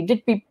family,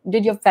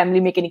 did your family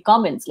make any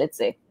comments? Let's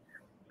say.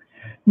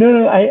 No,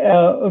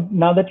 no.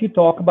 Now that you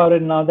talk about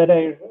it, now that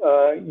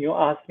you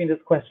asked me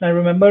this question, I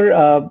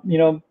remember,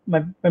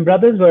 my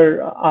brothers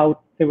were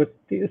out. They were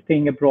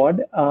staying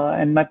abroad,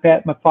 and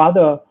my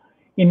father,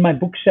 in my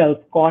bookshelf,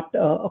 got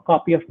a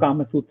copy of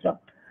Kama Sutra.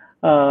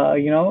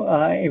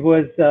 It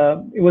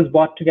was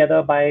bought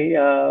together by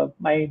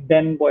my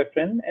then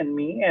boyfriend and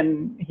me,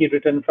 and he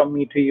written from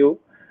me to you.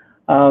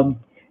 Um,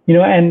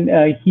 and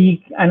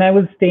he and I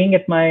was staying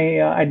at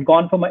my. I'd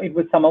gone for my. It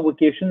was summer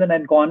vacations, and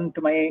I'd gone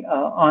to my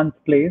aunt's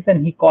place,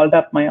 and he called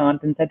up my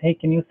aunt and said, "Hey,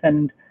 can you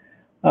send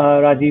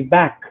Rajiv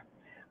back?"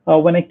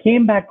 When I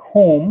came back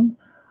home,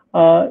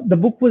 the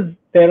book was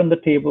there on the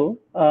table,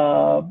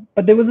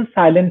 but there was a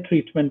silent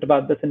treatment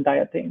about this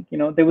entire thing.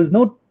 There was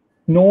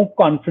no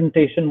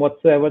confrontation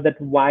whatsoever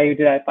that why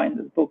did I find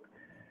this book.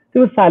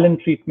 There was silent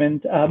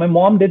treatment. My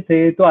mom did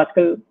say, "So,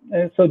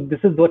 so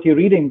this is what you're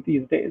reading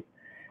these days."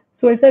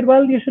 So I said,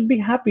 well, you should be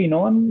happy,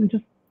 I'm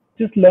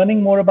just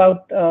learning more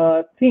about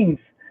things.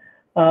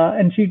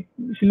 And she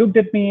looked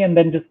at me and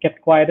then just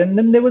kept quiet. And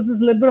then there was this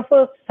little bit of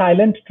a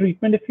silent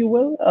treatment, if you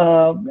will,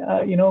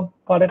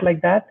 call it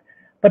like that.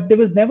 But there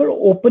was never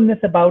openness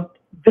about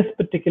this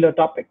particular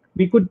topic.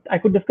 I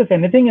could discuss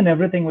anything and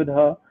everything with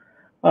her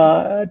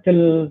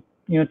till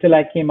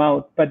I came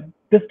out. But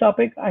this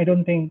topic, I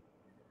don't think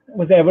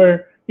was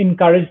ever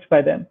encouraged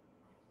by them.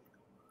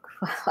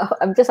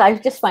 I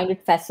just find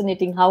it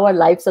fascinating how our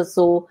lives are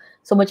so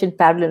much in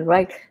parallel,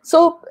 right?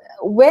 So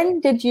when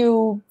did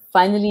you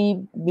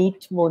finally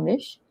meet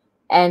Monish?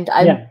 And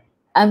Yeah,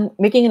 I'm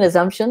making an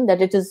assumption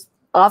that it is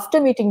after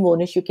meeting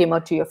Monish you came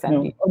out to your no,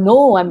 family. Oh,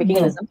 no, I'm making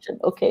an no. assumption.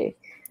 Okay.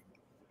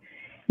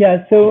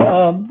 Yeah,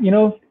 so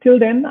till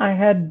then I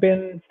had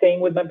been staying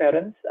with my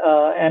parents,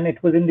 and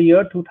it was in the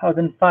year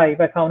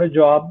 2005. I found a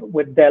job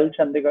with Dell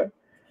Chandigarh,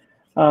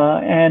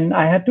 and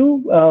I had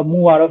to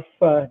move out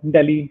of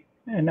Delhi,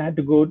 and I had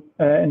to go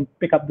and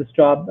pick up this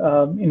job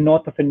in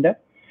north of India.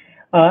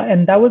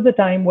 And that was the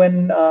time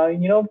when I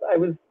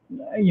was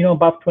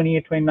above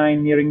 28,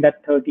 29, nearing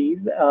that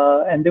 30s,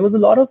 and there was a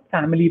lot of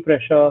family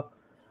pressure.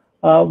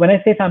 When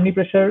I say family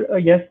pressure,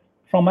 yes,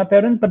 from my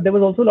parents, but there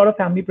was also a lot of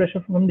family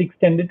pressure from the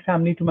extended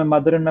family to my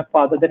mother and my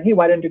father that, hey,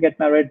 why don't you get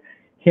married?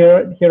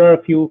 Here are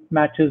a few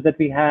matches that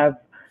we have.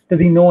 Does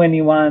he know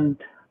anyone?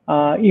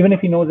 Even if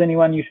he knows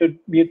anyone, you should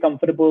be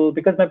comfortable,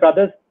 because my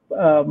brothers,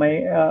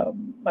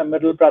 my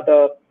middle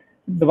brother,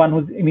 the one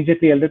who's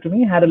immediately elder to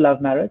me, had a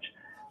love marriage.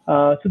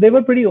 So they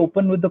were pretty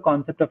open with the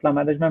concept of love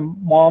marriage. My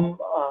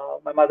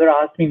mother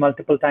asked me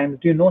multiple times,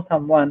 "Do you know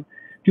someone?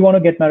 Do you want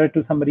to get married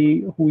to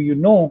somebody who you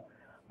know?"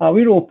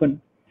 We were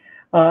open.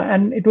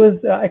 And it was,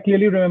 I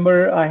clearly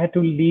remember I had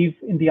to leave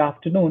in the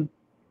afternoon.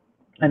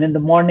 And in the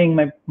morning,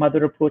 my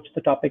mother approached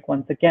the topic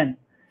once again.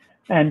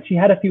 And she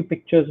had a few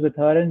pictures with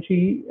her, and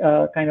she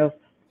kind of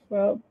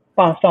uh,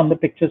 passed on the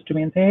pictures to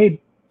me and said, "Hey,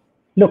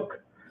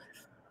 look."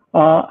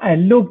 I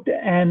looked,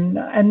 and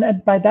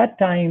by that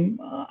time,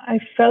 I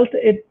felt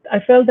it. I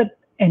felt that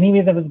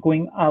anyways I was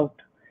going out.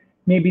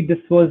 Maybe this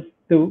was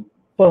the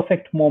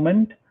perfect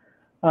moment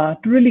to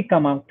really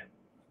come out.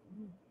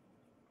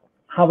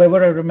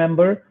 However, I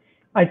remember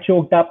I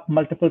choked up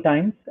multiple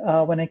times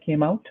when I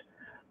came out.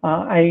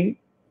 I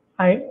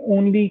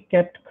only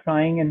kept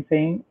crying and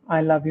saying,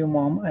 "I love you,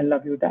 mom. I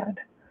love you, dad.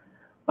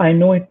 I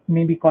know it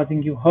may be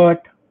causing you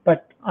hurt,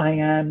 but I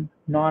am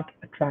not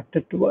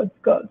attracted towards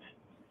girls."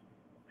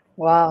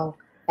 Wow.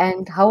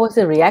 And how was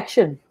the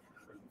reaction?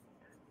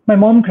 My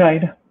mom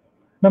cried.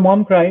 My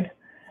mom cried.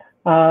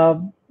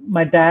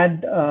 My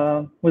dad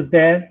was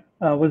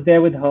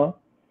there with her.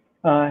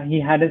 He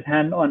had his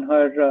hand on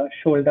her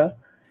shoulder,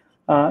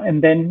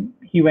 and then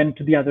he went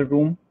to the other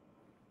room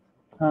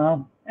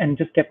and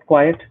just kept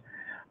quiet.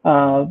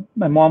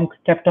 My mom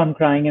kept on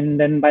crying, and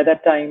then by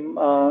that time,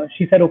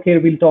 she said, "Okay,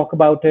 we'll talk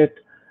about it.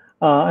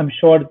 I'm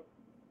sure."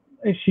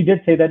 She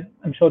did say that,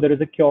 "I'm sure there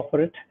is a cure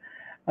for it.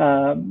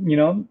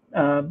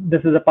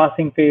 This is a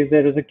passing phase.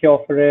 There is a cure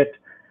for it."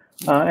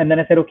 And then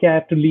I said, "Okay, I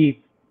have to leave."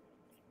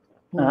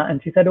 Hmm.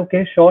 And she said,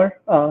 "Okay, sure,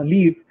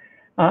 leave."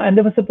 And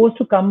they were supposed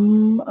to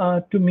come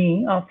to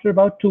me after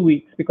about 2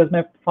 weeks, because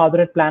my father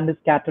had planned his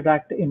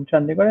cataract in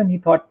Chandigarh, and he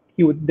thought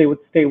they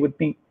would stay with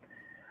me.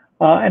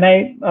 And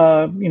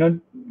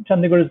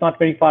Chandigarh is not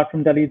very far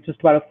from Delhi. It's just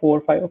about a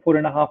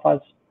 4.5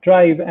 hours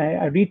drive.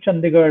 I reached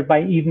Chandigarh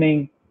by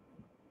evening,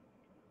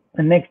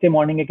 and next day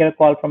morning I get a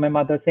call from my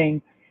mother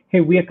saying,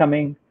 "Hey, we are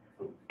coming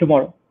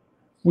tomorrow.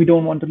 We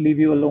don't want to leave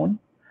you alone.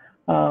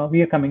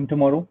 We are coming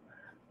tomorrow.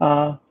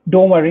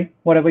 Don't worry,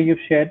 whatever you've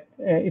shared,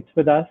 it's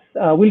with us.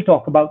 We'll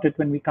talk about it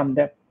when we come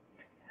there."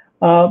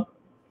 Uh,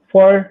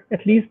 for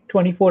at least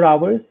 24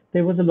 hours,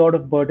 there was a lot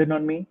of burden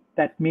on me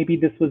that maybe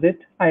this was it.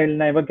 I'll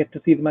never get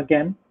to see them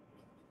again.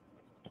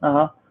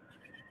 Uh,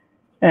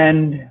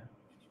 and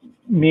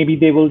maybe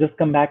they will just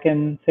come back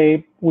and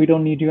say, "We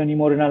don't need you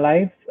anymore in our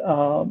lives."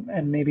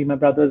 And maybe my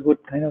brothers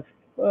would kind of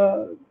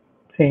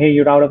say, "Hey,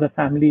 you're out of the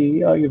family.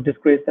 You've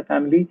disgraced the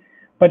family."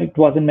 But it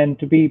wasn't meant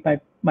to be.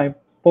 My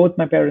both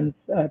my parents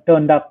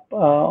turned up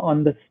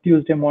on this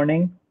Tuesday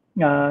morning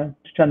to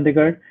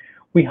Chandigarh.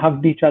 We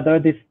hugged each other.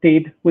 They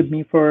stayed with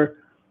me for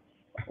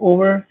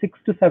over 6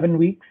 to 7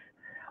 weeks.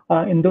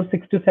 In those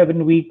 6 to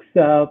 7 weeks,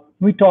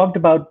 we talked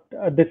about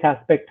this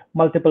aspect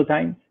multiple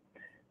times.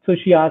 So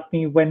she asked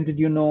me, when did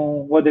you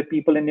know? Were there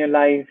people in your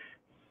life?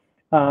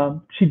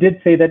 She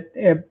did say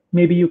that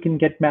maybe you can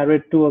get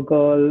married to a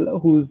girl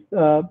who's,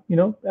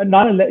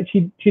 not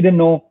she didn't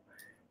know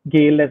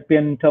gay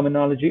lesbian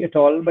terminology at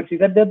all, but she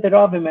said that there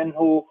are women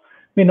who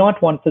may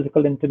not want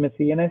physical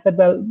intimacy. And I said,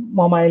 well,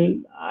 Mom,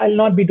 I'll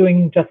not be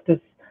doing justice.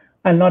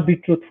 I'll not be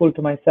truthful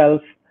to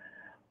myself.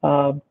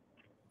 Uh,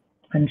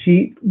 and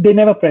they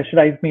never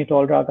pressurized me at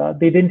all, Raga.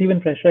 They didn't even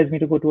pressurize me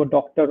to go to a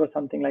doctor or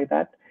something like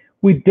that.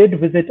 We did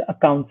visit a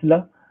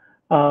counselor.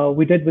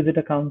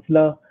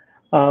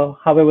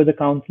 However, the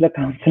counselor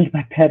counseled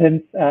my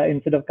parents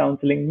instead of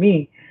counseling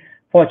me.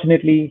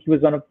 Fortunately, he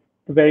was one of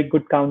the very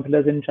good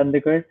counselors in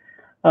Chandigarh.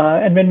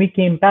 And when we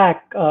came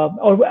back,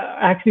 or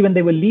actually when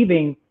they were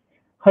leaving,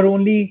 her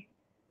only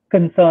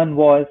concern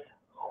was,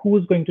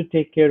 who's going to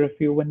take care of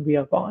you when we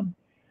are gone?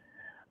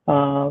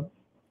 Uh,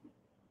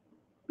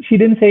 she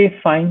didn't say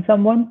find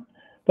someone,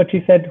 but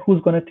she said,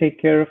 who's going to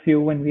take care of you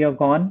when we are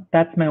gone?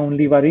 That's my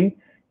only worry.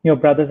 Your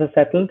brothers are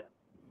settled.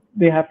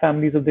 They have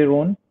families of their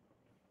own.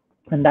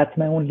 And that's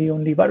my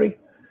only worry.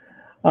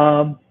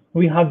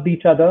 We hugged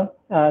each other.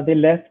 They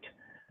left.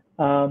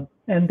 And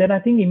then I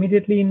think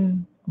immediately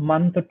in a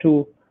month or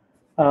two,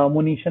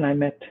 Munish and I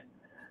met.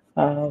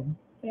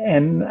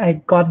 And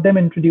I got them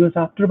introduced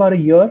after about a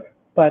year.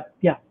 But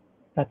yeah,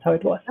 that's how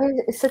it was.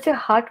 It's such a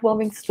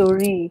heartwarming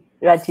story,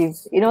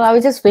 Rajiv. I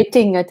was just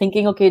waiting,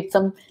 thinking, okay,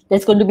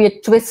 there's going to be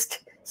a twist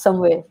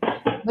somewhere.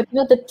 But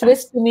the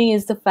twist to me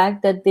is the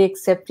fact that they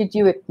accepted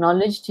you,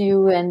 acknowledged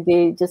you, and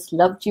they just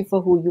loved you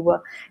for who you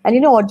were.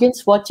 And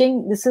audience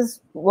watching, this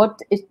is what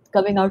it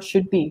coming out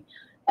should be,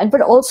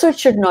 but also it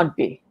should not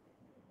be.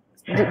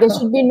 There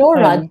should be no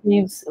I know.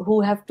 Rajivs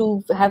who have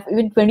to have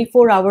even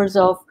 24 hours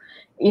of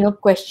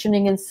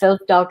questioning and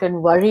self-doubt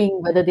and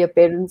worrying whether their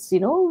parents,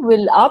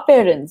 our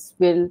parents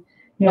will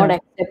not Yeah,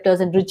 accept us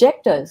and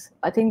reject us.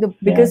 I think the yeah.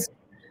 biggest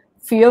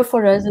fear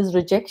for us is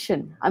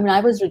rejection. I mean, I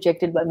was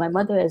rejected by my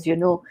mother, as you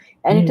know,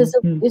 and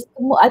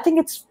Mm-hmm. I think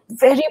it's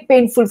very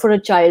painful for a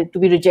child to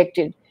be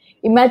rejected.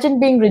 Imagine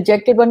being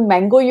rejected one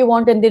mango you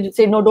want, and they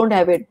say, no, don't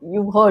have it.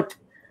 You hurt.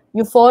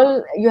 You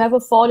fall, you have a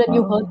fall and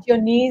you hurt Oh, your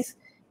knees,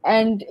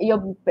 and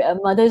your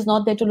mother is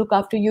not there to look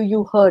after you,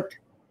 you hurt.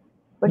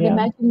 But yeah,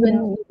 imagine when yeah,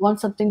 you want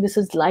something, this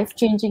is life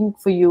changing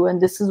for you, and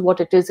this is what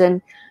it is,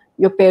 and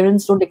your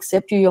parents don't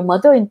accept you, your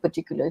mother in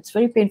particular. It's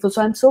very painful.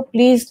 So I'm so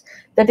pleased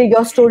that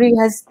your story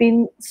has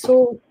been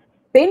so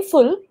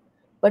painful,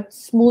 but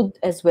smooth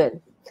as well.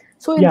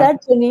 So in yeah.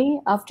 that journey,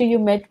 after you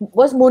met,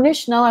 was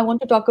Monish, now I want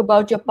to talk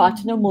about your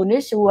partner,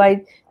 Monish, who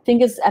I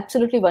think is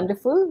absolutely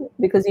wonderful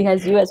because he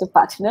has you as a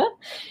partner.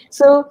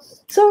 So,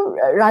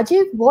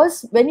 Rajiv,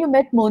 was when you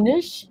met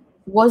Monish,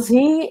 was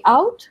he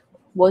out?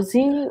 Was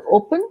he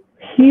open?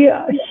 He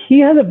he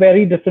has a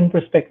very different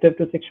perspective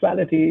to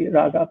sexuality,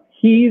 Raga.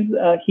 He's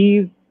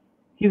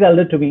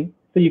elder to me,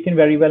 so you can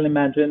very well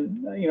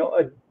imagine,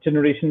 a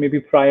generation maybe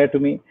prior to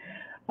me.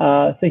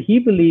 So he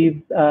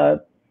believes,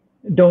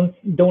 don't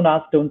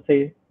ask, don't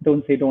say,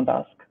 don't say, don't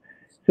ask.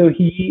 So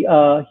he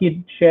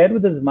had shared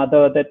with his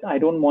mother that I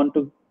don't want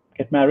to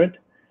get married.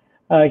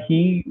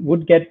 He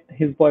would get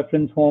his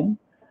boyfriends home,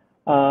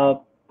 uh,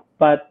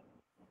 but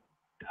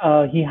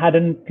he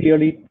hadn't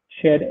clearly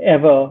shared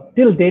ever.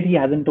 Till date, he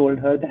hasn't told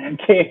her that I'm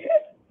gay.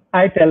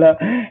 I tell her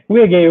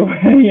we're gay,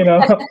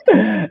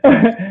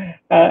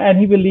 and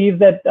he believes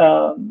that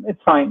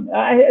it's fine.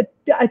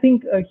 I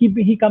think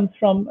he comes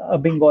from a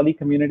Bengali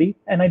community,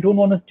 and I don't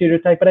want to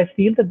stereotype, but I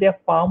feel that they're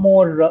far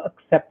more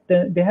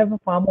acceptance. They have a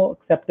far more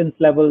acceptance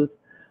levels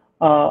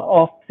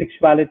of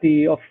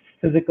sexuality, of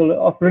physical,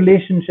 of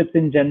relationships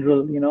in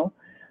general.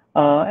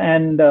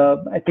 And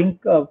I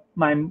think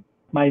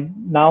my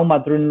now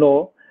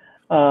mother-in-law,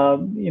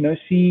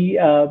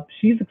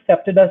 she's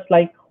accepted us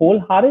like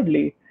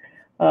wholeheartedly.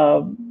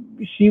 Uh,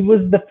 she was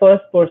the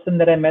first person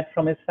that I met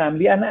from his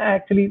family, and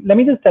actually, let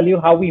me just tell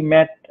you how we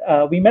met.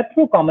 We met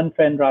through a common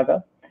friend,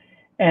 Raga,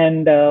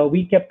 and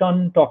we kept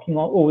on talking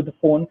over the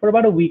phone for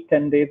about a week,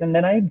 10 days, and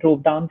then I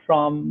drove down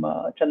from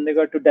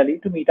Chandigarh to Delhi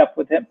to meet up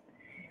with him.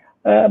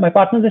 My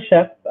partner's a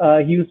chef.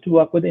 He used to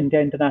work with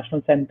India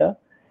International Center.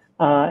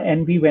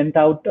 And we went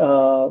out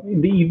in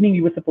the evening.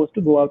 We were supposed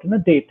to go out on a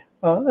date,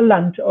 a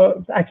lunch,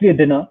 or actually a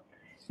dinner.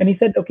 And he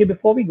said, okay,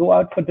 before we go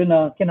out for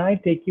dinner, can I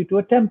take you to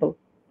a temple?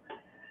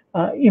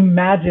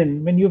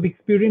 Imagine when you've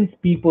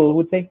experienced people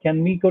who say,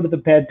 can we go to the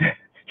bed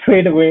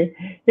straight away?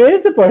 Here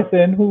is a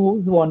person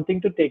who's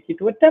wanting to take you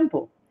to a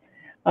temple.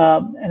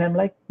 And I'm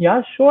like,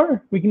 yeah,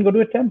 sure, we can go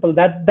to a temple.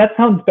 That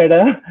sounds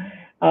better.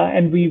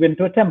 And we went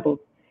to a temple.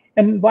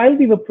 And while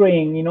we were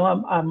praying,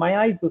 my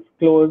eyes was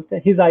closed.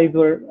 His eyes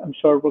were, I'm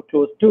sure, were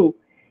closed too.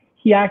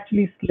 He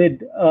actually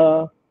slid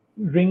a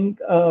ring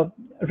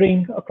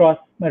across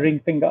my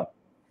ring finger.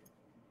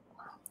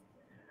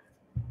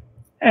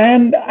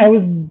 And I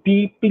was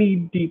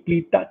deeply,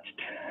 deeply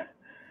touched.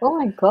 Oh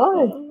my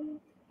God.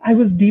 I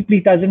was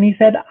deeply touched, and he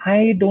said,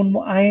 "I don't.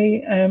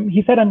 I am."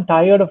 He said, "I'm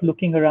tired of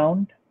looking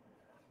around.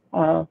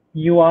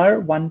 You are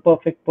one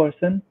perfect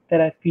person that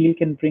I feel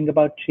can bring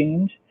about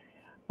change,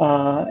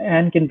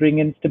 and can bring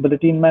in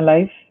stability in my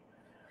life.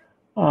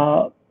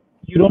 Uh,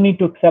 you don't need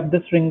to accept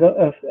this ring,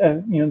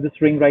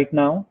 this ring right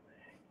now.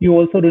 You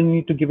also don't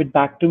need to give it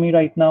back to me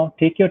right now.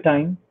 Take your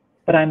time,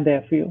 but I'm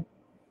there for you."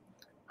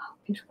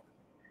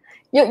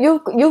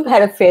 You've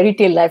had a fairy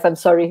tale life. I'm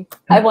sorry.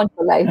 I want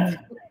your life.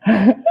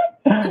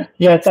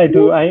 Yes, I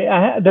do.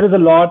 There is a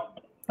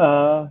lot,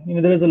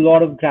 there is a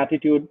lot of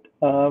gratitude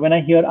when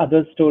I hear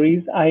other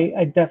stories.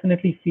 I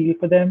definitely feel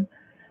for them,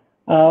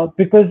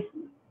 because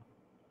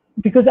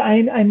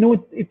I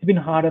know it's been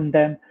hard on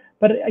them.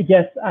 But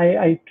yes,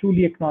 I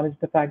truly acknowledge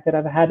the fact that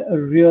I've had a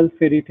real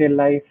fairy tale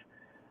life.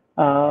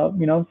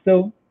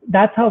 So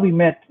that's how we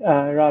met,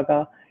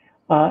 Raga.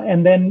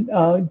 And then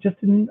just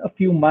in a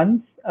few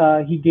months,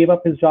 he gave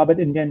up his job at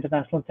India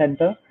International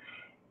Center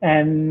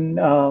and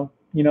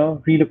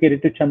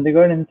relocated to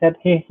Chandigarh and said,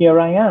 "Hey, here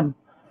I am."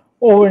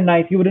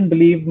 Overnight, you wouldn't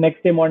believe.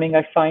 Next day morning,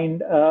 I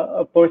find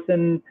a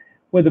person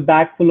with a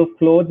bag full of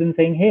clothes and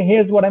saying, "Hey,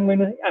 here's what I'm going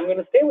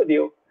to stay with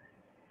you."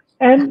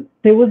 And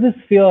there was this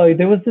fear.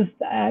 There was this,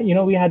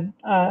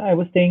 I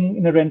was staying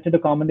in a rented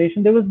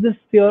accommodation. There was this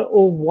fear.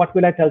 Oh, what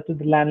will I tell to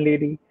the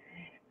landlady?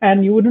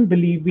 And you wouldn't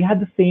believe, we had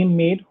the same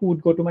maid who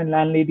would go to my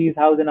landlady's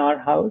house and our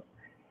house,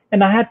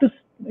 and I had to,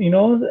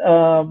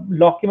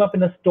 lock him up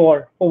in a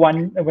store for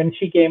one when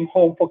she came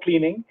home for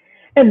cleaning.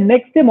 And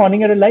next day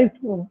morning, I realized,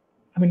 oh,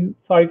 I mean,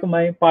 sorry for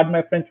my pardon,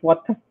 my French.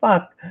 What the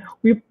fuck?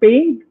 We're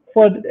paying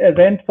for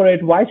rent for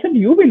it. Why should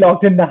you be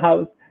locked in the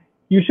house?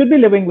 You should be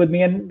living with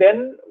me. And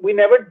then we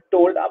never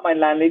told my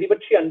landlady, but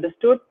she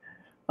understood.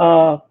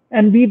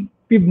 And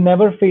we've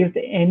never faced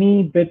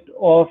any bit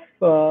of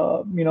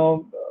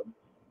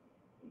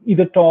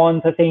either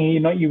taunts or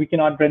saying, we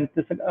cannot rent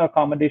this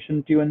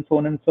accommodation to you, and so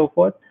on and so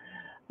forth.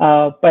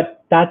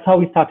 But that's how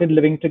we started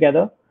living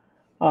together.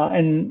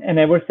 And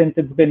ever since,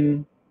 it's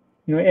been,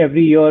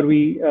 every year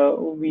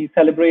we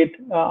celebrate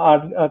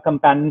our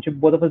companionship.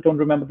 Both of us don't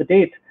remember the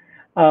date.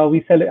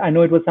 I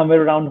know it was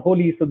somewhere around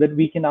Holi, so that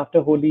weekend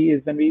after Holi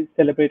is when we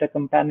celebrate our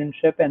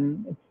companionship.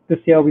 And this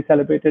year we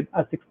celebrated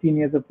our 16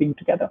 years of being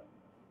together.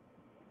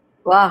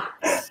 Wow.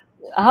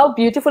 How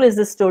beautiful is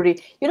this story?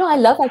 I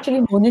love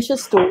actually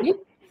Monish's story.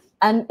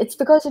 And it's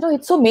because,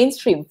 it's so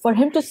mainstream for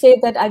him to say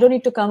that I don't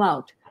need to come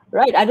out,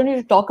 right? I don't need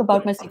to talk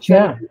about my Yeah,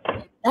 sexuality.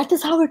 That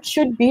is how it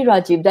should be,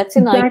 Rajiv. That's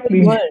an ideal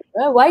exactly.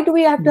 world. Why do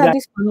we have to have Exactly.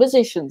 these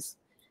conversations?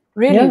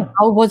 Really, Yeah,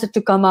 how was it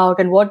to come out,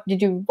 and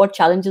what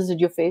challenges did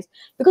you face?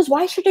 Because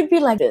why should it be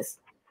like this?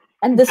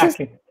 And this is,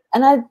 exactly.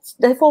 and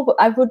therefore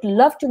I would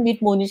love to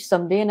meet Monish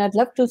someday, and I'd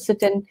love to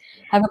sit and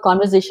have a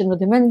conversation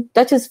with him and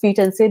touch his feet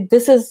and say,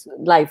 "This is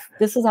life.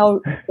 This is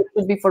how it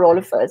should be for all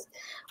of us."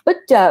 But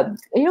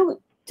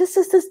this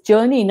is this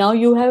journey. Now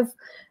you have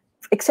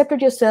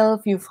accepted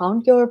yourself. You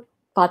found your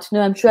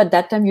partner. I'm sure at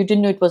that time you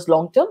didn't know it was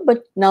long term,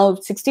 but now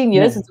 16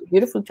 years Yeah. is a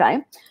beautiful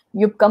time.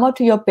 You've come out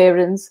to your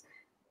parents.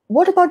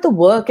 What about the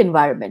work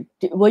environment?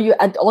 Were you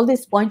at all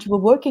these points you were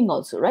working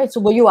also, right? So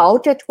were you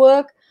out at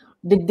work?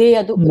 Did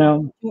they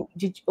No.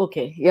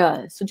 okay,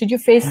 yeah. So did you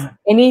face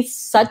any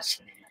such,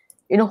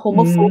 Mm,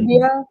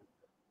 homophobia?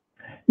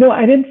 no,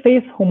 I didn't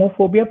face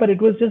homophobia, but it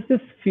was just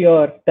this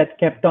fear that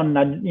kept on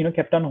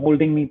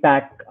holding me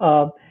back.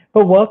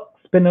 But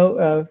work's been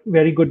a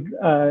very good,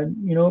 a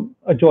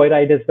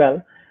joyride as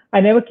well.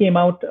 I never came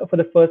out for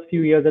the first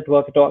few years at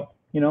work at all.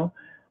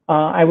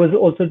 I was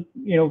also,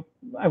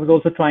 I was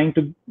also trying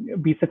to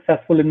be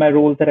successful in my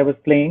roles that I was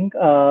playing.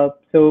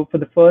 So for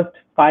the first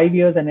 5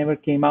 years, I never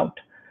came out.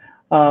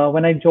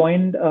 When I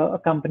joined a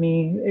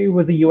company, it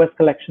was a US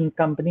collections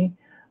company.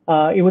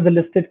 It was a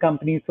listed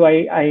company, so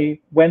I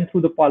went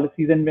through the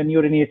policies. And when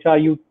you're in HR,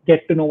 you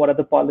get to know what are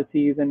the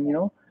policies, and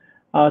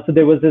so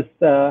there was this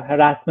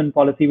harassment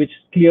policy which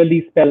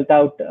clearly spelled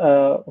out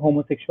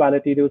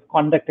homosexuality. There was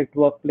conduct at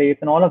workplace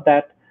and all of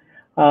that.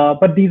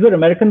 But these were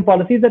American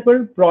policies that were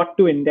brought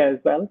to India as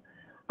well.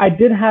 I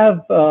did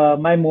have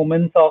my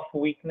moments of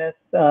weakness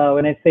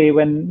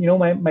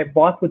when my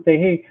boss would say,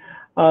 "Hey,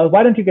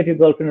 why don't you get your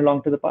girlfriend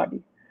along to the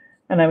party?"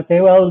 And I would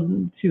say, "Well,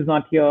 she's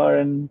not here,"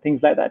 and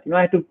things like that.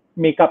 I had to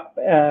make up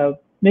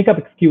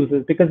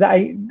excuses because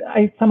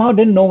I somehow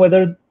didn't know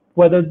whether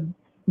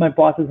my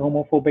boss is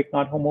homophobic,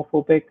 not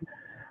homophobic.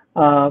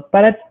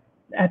 But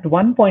at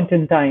one point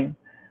in time,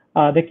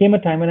 there came a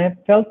time when I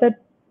felt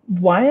that,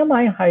 why am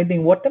I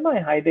hiding? What am I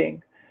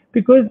hiding?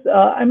 Because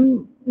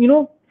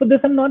for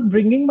this, I'm not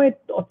bringing my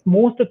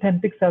most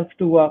authentic self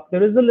to work.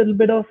 There is a little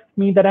bit of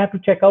me that I have to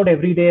check out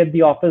every day at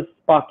the office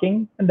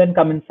parking and then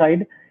come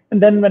inside.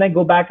 And then when I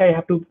go back, I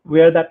have to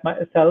wear that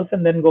myself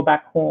and then go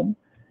back home.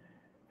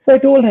 So I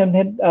told him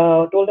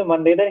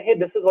one day that, hey,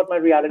 this is what my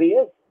reality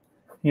is.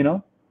 You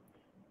know,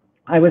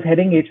 I was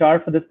heading HR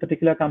for this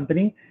particular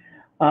company,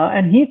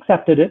 and he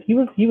accepted it. He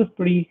was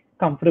pretty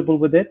comfortable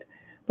with it.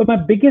 But my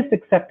biggest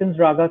acceptance,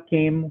 Raga,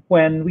 came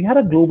when we had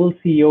a global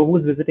CEO who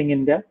was visiting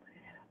India.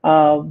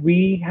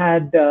 we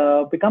had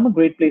become a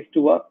great place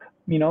to work.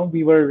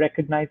 We were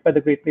recognized by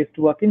the Great Place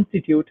to Work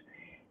Institute,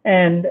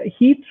 and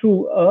he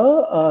threw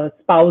a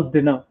spouse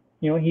dinner.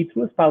 He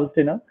threw a spouse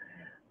dinner.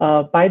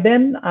 By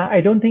then,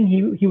 I don't think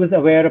he was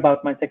aware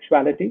about my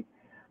sexuality.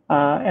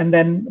 And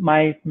then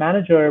my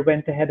manager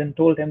went ahead and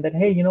told him that,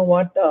 hey, you know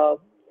what,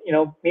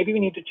 maybe we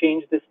need to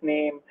change this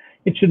name.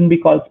 It shouldn't be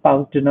called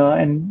spouse dinner.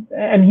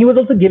 And he was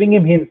also giving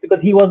him hints because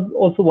he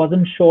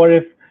wasn't sure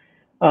if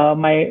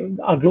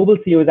our global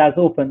CEO is as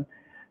open.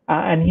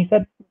 And he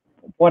said,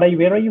 where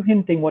are you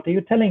hinting? What are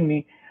you telling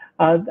me?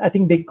 I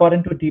think they got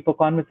into a deeper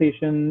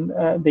conversation.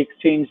 They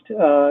exchanged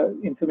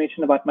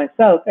information about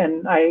myself,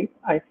 and I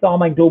saw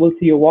my global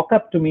CEO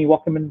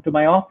walk him into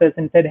my office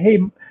and said, "Hey,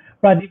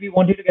 Rajiv, we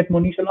want you to get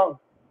Monish along."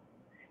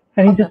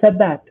 And he Okay. just said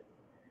that.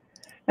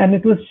 And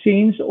it was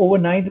changed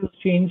overnight. It was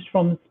changed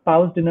from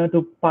spouse dinner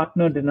to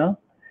partner dinner.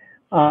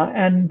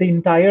 And the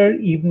entire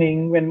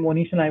evening, when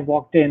Monish and I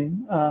walked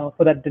in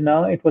for that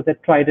dinner, it was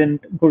at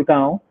Trident,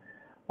 Gurgaon.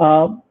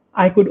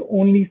 I could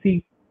only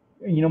see,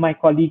 my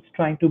colleagues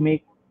trying to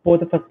make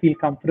both of us feel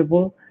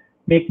comfortable,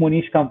 make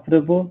Monish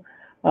comfortable.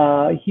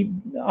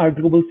 Our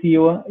global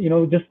CEO,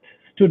 just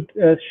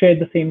shared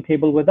the same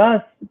table with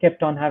us,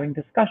 kept on having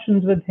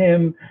discussions with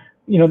him.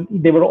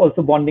 They were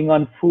also bonding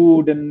on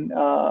food and,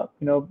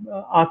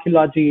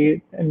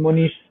 archaeology. And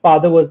Monish's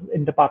father was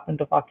in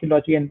Department of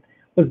Archaeology and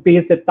was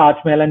based at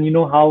Taj Mahal. And you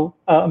know how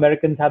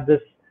Americans have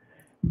this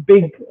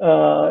big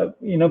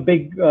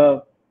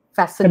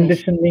Fascination.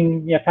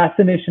 conditioning, yeah,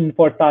 fascination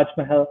for Taj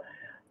Mahal.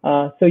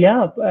 So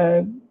yeah,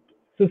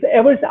 so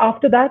ever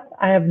after that,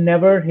 I have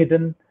never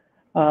hidden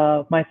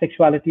my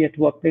sexuality at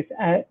workplace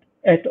at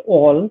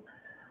all.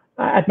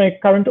 At my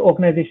current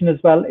organization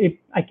as well,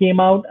 I came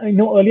out.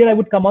 Earlier I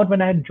would come out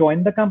when I had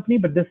joined the company,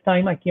 but this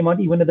time I came out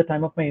even at the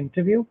time of my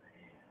interview.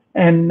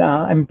 And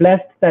I'm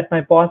blessed that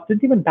my boss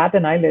didn't even bat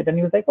an eyelid, and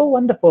he was like, "Oh,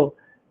 wonderful,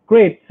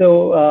 great.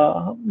 So,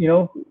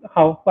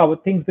 how are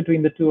things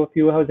between the two of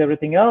you? How's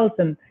everything else?"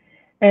 And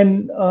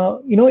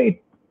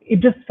it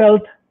just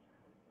felt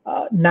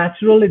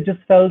natural. It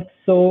just felt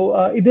so.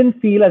 It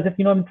didn't feel as if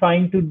I'm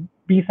trying to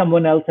be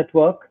someone else at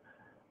work.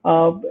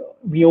 Uh,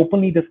 we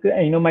openly discuss.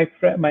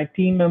 My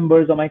team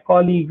members or my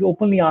colleagues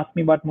openly ask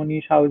me about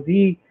Monish. How is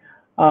he?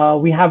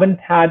 We haven't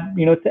had,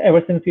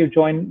 ever since we've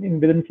joined.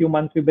 Within a few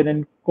months, we've been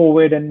in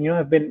COVID, and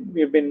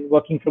we've been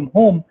working from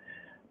home.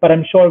 But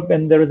I'm sure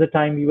when there is a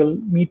time, we will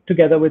meet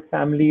together with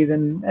families,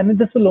 and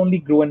this will only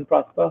grow and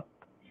prosper.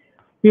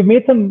 We've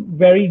made some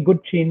very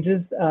good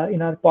changes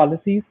in our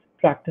policies,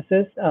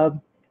 practices.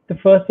 The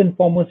first and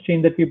foremost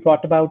change that we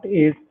brought about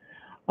is,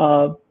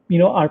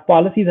 our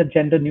policies are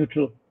gender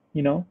neutral.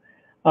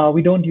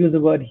 We don't use the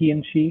word he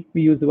and she.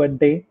 We use the word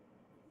they.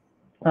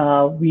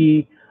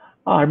 We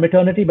Our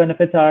maternity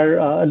benefits are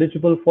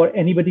eligible for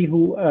anybody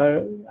who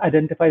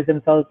identifies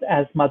themselves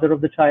as mother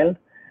of the child.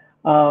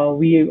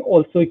 We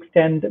also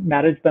extend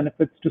marriage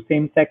benefits to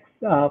same-sex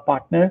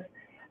partners,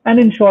 and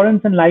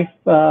insurance and life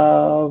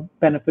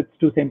benefits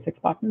to same-sex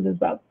partners as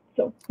well.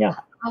 So yeah.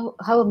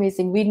 How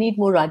amazing. We need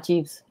more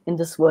Rajivs in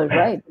this world,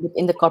 right?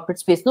 In the corporate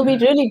space. No, we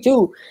really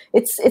do.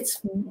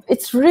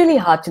 It's really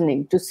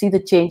heartening to see the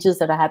changes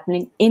that are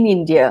happening in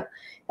India.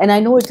 And I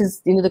know it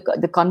is,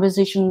 the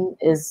conversation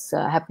is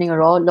happening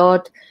a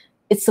lot.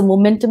 It's the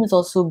momentum is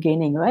also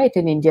gaining, right,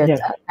 in India,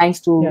 Yes. thanks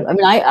to, Yes. I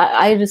mean,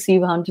 I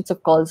receive hundreds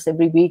of calls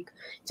every week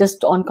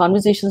just on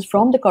conversations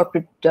from the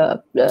corporate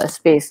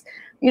space.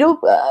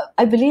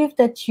 I believe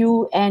that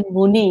you and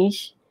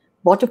Monish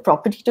bought a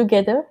property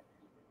together.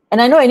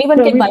 And I know anyone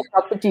Yeah. can buy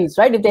properties,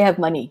 right, if they have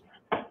money.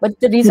 But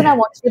the reason I Yeah.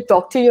 wanted to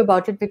talk to you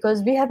about it,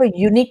 because we have a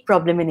unique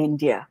problem in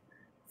India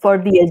for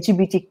the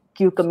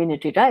LGBTQ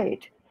community,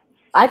 right?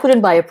 I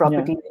couldn't buy a Yeah.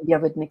 property in India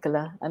with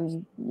Nicola.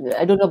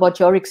 I don't know about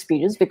your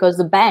experience, because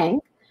the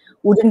bank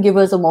wouldn't give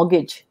us a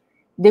mortgage.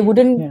 They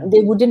wouldn't Yeah.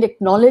 they wouldn't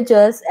acknowledge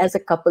us as a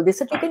couple. They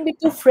said you can be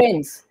two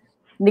friends,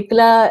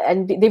 Nicola,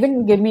 and they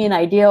even gave me an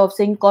idea of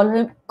saying call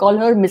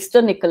her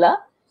Mr. Nicola,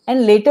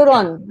 and later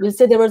on we'll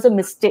say there was a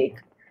mistake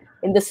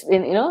in this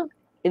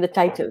in the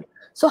title.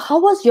 So how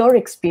was your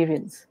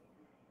experience?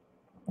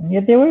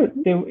 Yeah,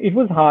 it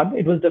was hard.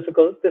 It was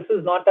difficult. This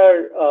is not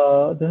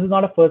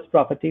our first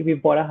property. We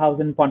bought a house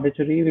in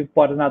Pondicherry. We've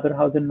bought another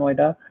house in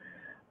Noida.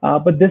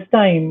 But this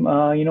time,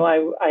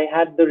 I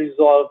had the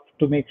resolve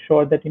to make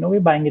sure that,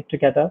 we're buying it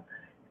together.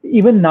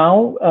 Even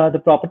now, the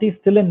property is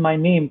still in my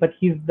name, but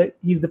he's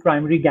the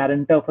primary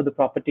guarantor for the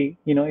property,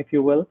 if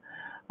you will.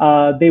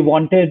 They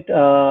wanted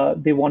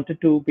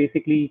to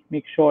basically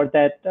make sure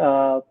that,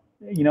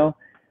 you know,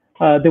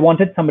 they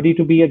wanted somebody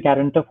to be a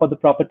guarantor for the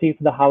property,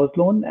 for the house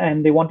loan,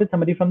 and they wanted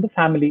somebody from the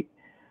family.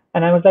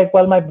 And I was like,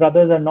 well, my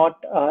brothers are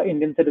not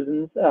Indian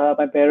citizens.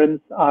 My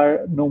parents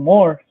are no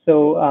more.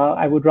 So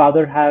I would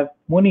rather have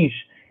Monish.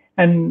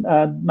 And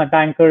my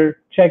banker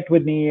checked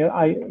with me,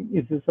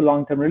 is this a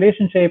long-term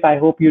relationship? I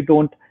hope you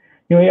don't,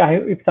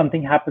 if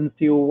something happens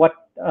to you, what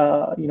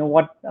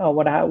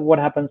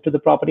happens to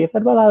the property? I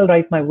said, well, I'll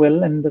write my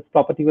will and this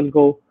property will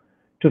go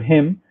to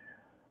him.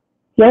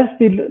 Yes,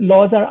 the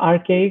laws are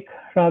archaic,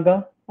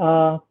 Raga.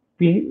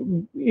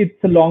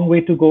 it's a long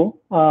way to go,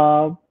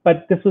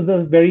 but this was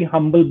a very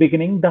humble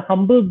beginning. The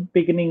humble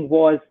beginning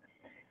was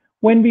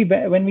when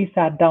we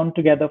sat down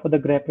together for the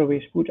Greh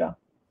Pravesh Puja,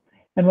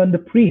 and when the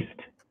priest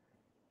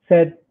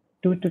said,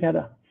 "Do it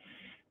together."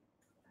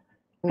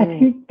 I Mm.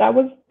 think that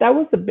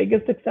was the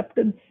biggest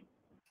acceptance.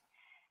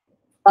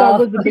 That Uh,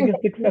 was the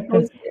biggest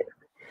acceptance.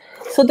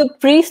 so the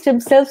priest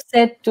himself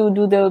said to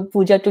do the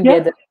puja Yeah,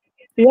 together.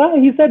 yeah.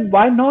 He said,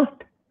 "Why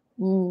not?"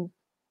 Mm.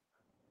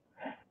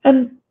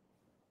 And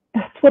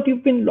that's what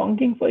you've been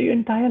longing for your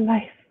entire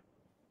life.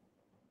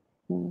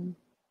 Mm.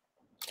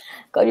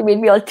 God, you made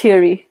me all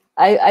teary.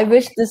 I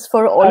wish this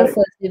for all of Uh, us.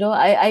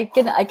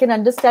 I can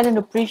understand and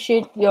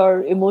appreciate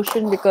your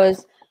emotion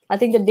because I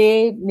think the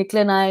day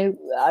Nikhil and I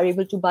are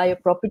able to buy a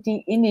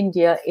property in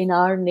India in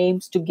our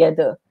names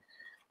together,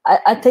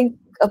 I think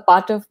a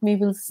part of me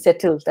will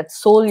settle. That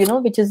soul,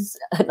 which is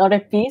not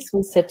at peace,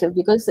 will settle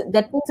because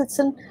that means it's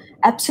an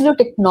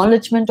absolute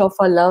acknowledgement of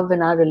our love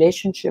and our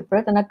relationship,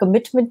 right? And our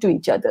commitment to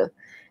each other.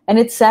 And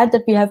it's sad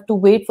that we have to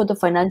wait for the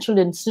financial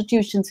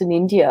institutions in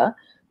India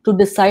to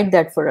decide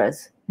that for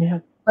us. yeah,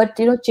 But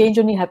change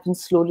only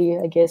happens slowly,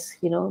 I guess.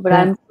 But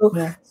yeah, I'm so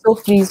yeah, so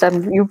pleased.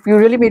 You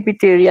really made me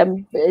teary.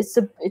 It's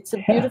a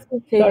yeah.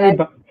 beautiful thing. Sorry,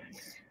 but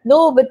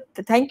No, but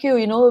thank you.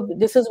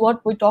 This is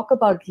what we talk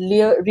about: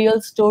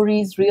 real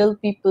stories, real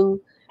people,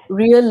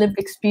 real lived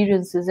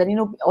experiences. And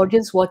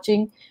audience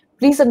watching,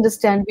 please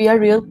understand, we are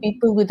real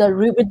people with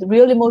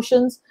real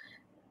emotions.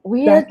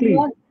 We are exactly,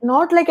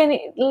 not like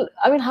any.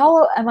 I mean,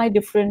 how am I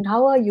different?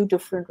 How are you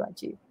different,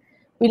 Rajiv?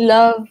 We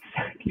love,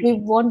 we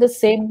exactly, want the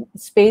same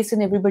space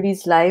in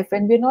everybody's life,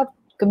 and we're not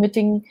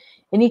committing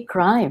any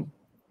crime.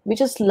 We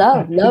just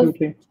love. Love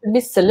absolutely. should be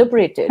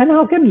celebrated. And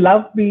how can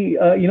love be?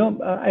 I don't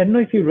know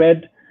if you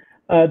read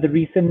the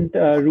recent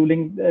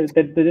ruling that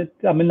the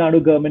Tamil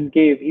Nadu government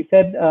gave. He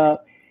said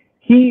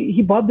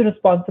he bought the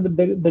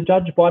responsibility. The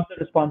judge bought the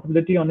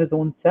responsibility on his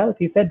own self.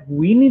 He said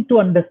we need to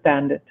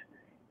understand it.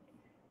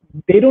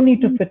 They don't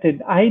need to fit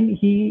it.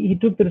 He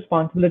took the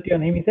responsibility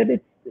on him. He said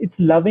it's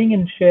loving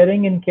and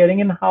sharing and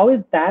caring. And how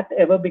is that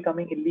ever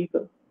becoming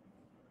illegal?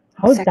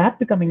 How is Exactly. that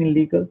becoming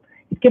illegal?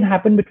 It can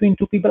happen between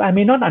two people. I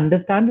may not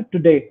understand it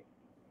today,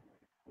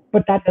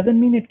 but that doesn't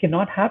mean it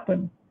cannot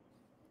happen.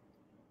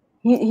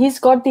 He's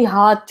got the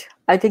heart,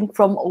 I think,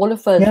 from all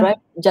of us, Yeah, right?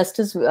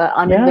 Justice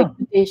Anand yeah,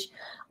 Venkatesh.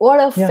 What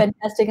a yeah,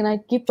 fantastic, and I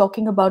keep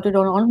talking about it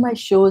on my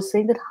shows,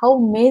 saying that how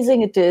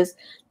amazing it is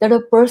that a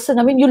person,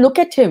 I mean, you look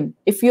at him,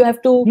 if you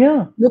have to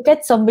yeah, look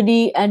at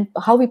somebody and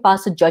how we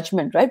pass a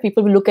judgment, right?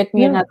 People will look at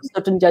me and yeah, have a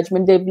certain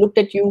judgment. They've looked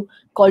at you,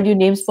 called you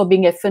names for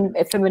being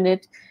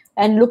effeminate,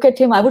 and look at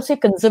him, I would say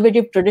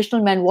conservative,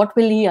 traditional man, what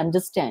will he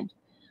understand?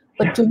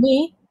 But yeah, to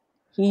me,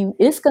 he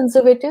is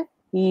conservative,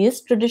 he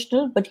is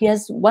traditional, but he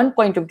has one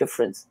point of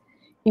difference.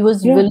 He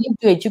was yeah, willing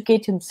to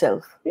educate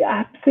himself.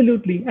 yeah,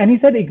 absolutely. And he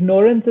said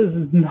ignorance is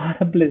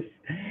not a bliss.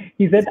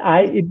 He said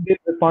the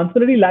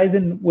responsibility lies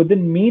in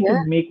within me to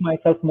Yeah, make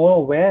myself more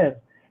aware.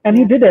 And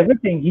he yeah, did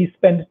everything. He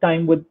spent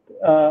time with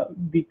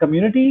the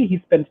community. He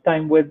spent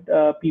time with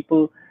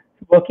people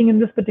working in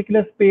this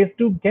particular space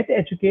to get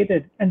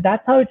educated, and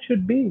that's how it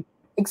should be.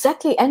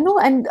 exactly. And no,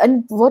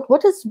 and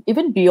what is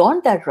even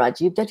beyond that,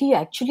 Rajiv, that he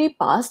actually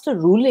passed a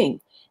ruling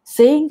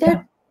saying Yeah,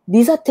 that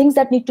these are things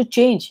that need to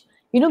change.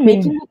 change.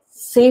 Making it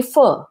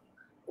safer.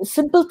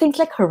 Simple things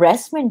like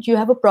harassment. You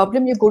have a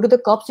problem, you go to the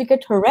cops, you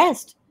get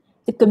harassed.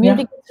 The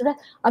community Yeah, gets harassed.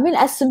 I mean,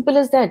 as simple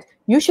as that.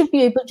 You should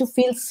be able to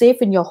feel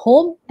safe in your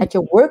home, at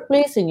your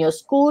workplace, in your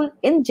school,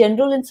 in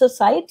general, in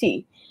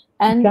society.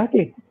 And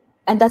exactly.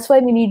 and that's why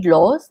we need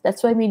laws.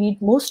 That's why we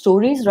need more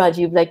stories,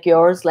 Rajiv, like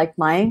yours, like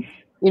mine,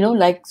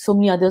 like so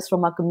many others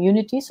from our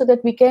community, so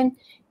that we can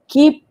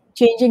keep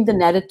changing the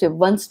narrative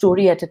one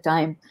story at a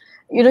time.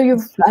 I've had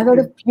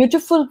a Absolutely.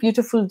 beautiful,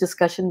 beautiful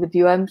discussion with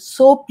you. I'm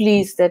so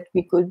pleased that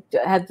we could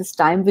have this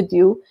time with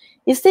you.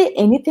 Is there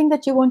anything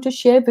that you want to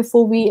share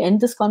before we end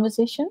this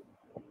conversation?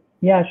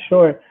 Yeah,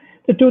 sure.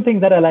 The two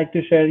things that I like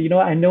to share,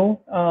 I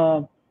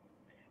know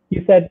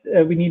you said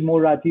we need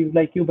more Rajivs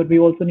like you, but we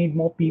also need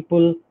more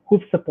people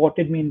who've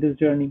supported me in this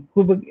journey.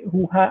 It'll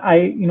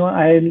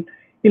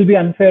be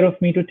unfair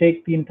of me to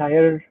take the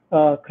entire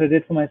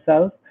credit for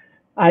myself.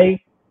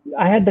 I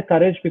I had the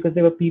courage because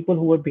there were people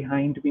who were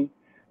behind me,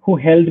 who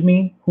held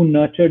me, who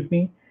nurtured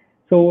me.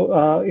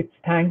 So it's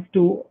thanks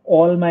to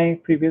all my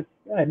previous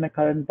and my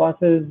current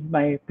bosses,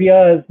 my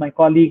peers, my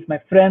colleagues, my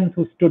friends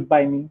who stood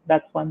by me.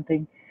 That's one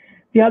thing.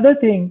 The other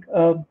thing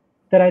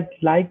that I'd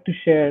like to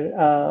share,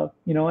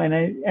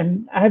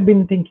 and I've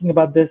been thinking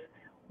about this,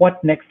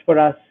 what next for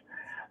us?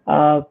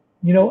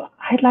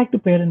 I'd like to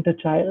parent a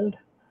child.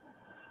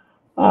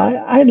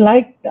 I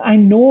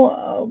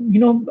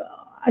know,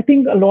 I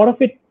think a lot of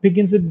it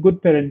begins with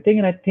good parenting,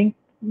 and I think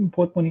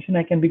both Manish and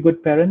I can be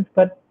good parents,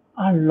 but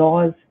our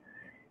laws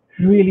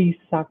really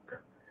suck.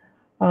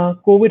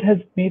 COVID has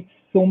made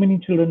so many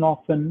children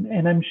orphan,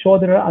 and I'm sure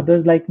there are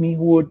others like me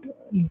who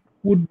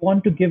would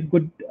want to give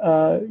good,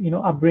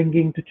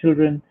 upbringing to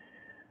children,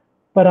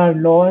 but our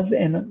laws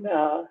and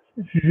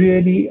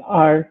really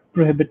are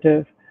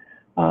prohibitive.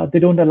 They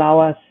don't allow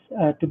us.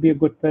 to be a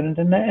good parent.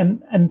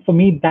 And for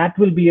me, that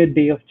will be a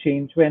day of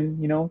change when,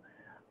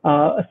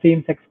 a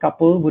same-sex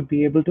couple would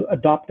be able to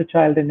adopt a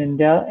child in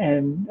India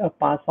and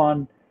pass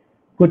on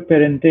good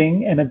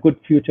parenting and a good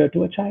future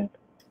to a child.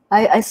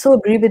 I so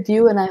agree with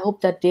you, and I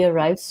hope that day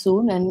arrives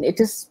soon. And it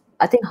is,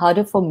 I think,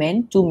 harder for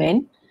men,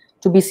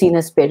 to be seen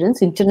as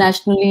parents.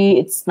 Internationally,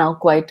 it's now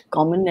quite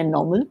common and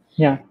normal.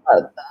 Yeah.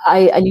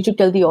 I need to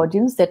tell the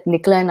audience that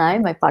Nicola and I,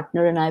 my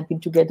partner and I, have been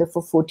together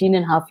for 14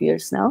 and a half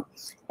years now.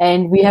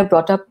 And we have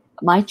brought up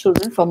my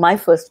children from my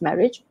first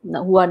marriage,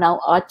 who are now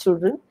our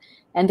children.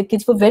 And the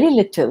kids were very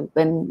little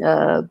when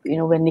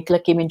Nicola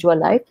came into our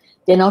life.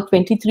 They're now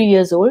 23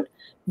 years old,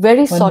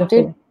 very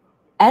sorted, Wonderful.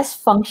 as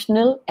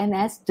functional and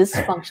as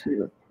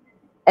dysfunctional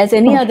as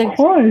any Of other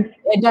course.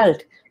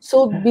 adult.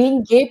 So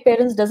being gay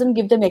parents doesn't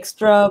give them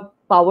extra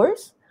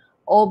powers,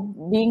 or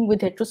being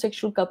with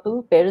heterosexual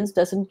couple parents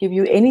doesn't give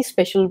you any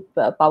special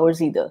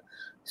powers either.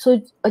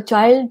 So a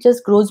child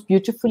just grows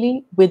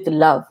beautifully with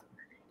love.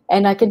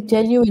 And I can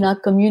tell you, in our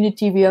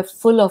community, we are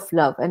full of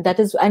love, and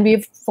we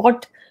have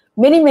fought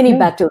many Yeah.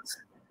 battles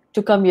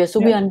to come here. So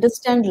we Yeah.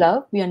 understand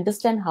love, we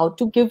understand how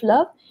to give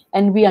love,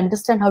 and we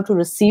understand how to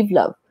receive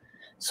love.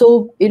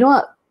 So,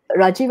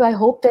 Rajiv, I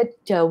hope that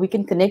we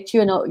can connect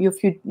you. And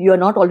if you are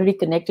not already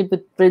connected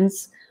with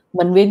Prince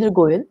Manvendra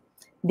Goyal,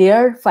 they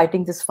are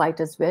fighting this fight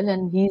as well,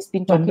 and he's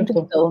been talking to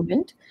the Wonderful.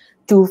 government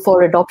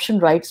for adoption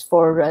rights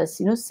for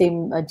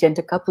same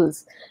gender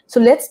couples. So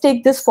let's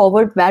take this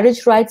forward: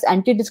 marriage rights,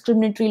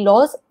 anti-discriminatory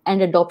laws,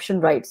 and adoption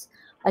rights.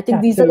 I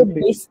think these are the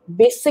Absolutely.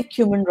 basic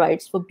human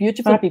rights for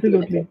beautiful people,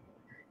 Absolutely.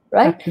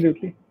 right?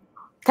 Absolutely.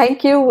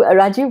 Thank you,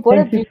 Rajiv. What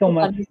a Thank you so beautiful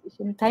much.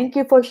 conversation. Thank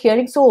you for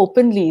sharing so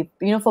openly,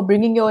 for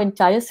bringing your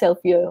entire self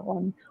here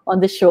on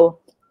the show.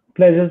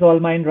 Pleasure's all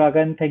mine, Raga,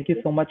 and thank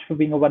you so much for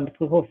being a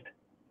wonderful host.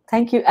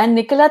 Thank you. And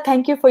Nicola,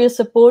 thank you for your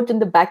support in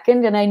the back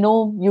end. And I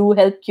know you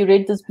helped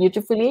curate this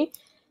beautifully.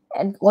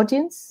 And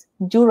audience,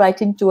 do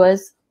write into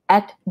us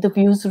at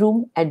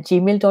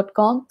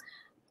theviewsroom@gmail.com.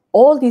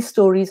 All these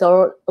stories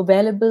are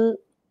available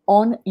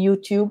on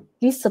YouTube.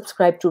 Please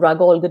subscribe to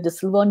Raga Olga De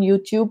Silva on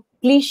YouTube.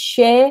 Please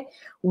share.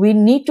 We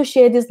need to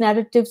share these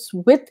narratives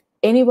with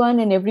anyone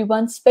and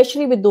everyone,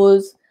 especially with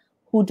those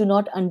who do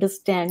not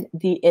understand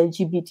the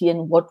LGBT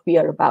and what we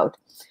are about.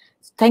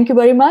 Thank you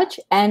very much.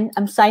 And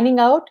I'm signing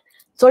out.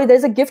 Sorry,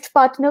 there's a gift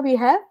partner we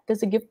have.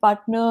 There's a gift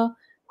partner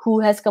who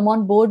has come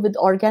on board with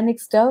organic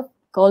stuff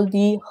called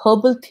the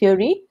Herbal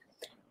Theory.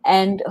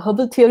 And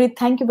Herbal Theory,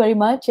 thank you very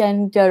much.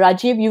 And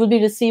Rajiv, you will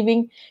be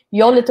receiving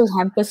your little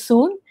hamper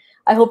soon.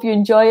 I hope you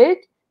enjoy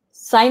it.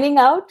 Signing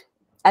out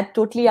at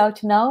Totally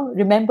Out Now.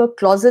 Remember,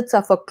 closets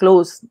are for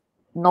clothes,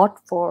 not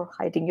for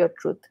hiding your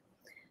truth.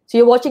 So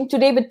you're watching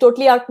Today with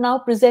Totally Out Now,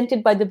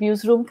 presented by the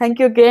Views Room. Thank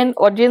you again,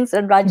 audience,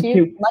 and Thank Rajiv.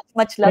 you.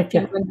 Much love Take to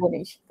you care. and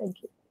Monish.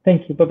 Thank you.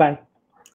 Thank you. Bye bye.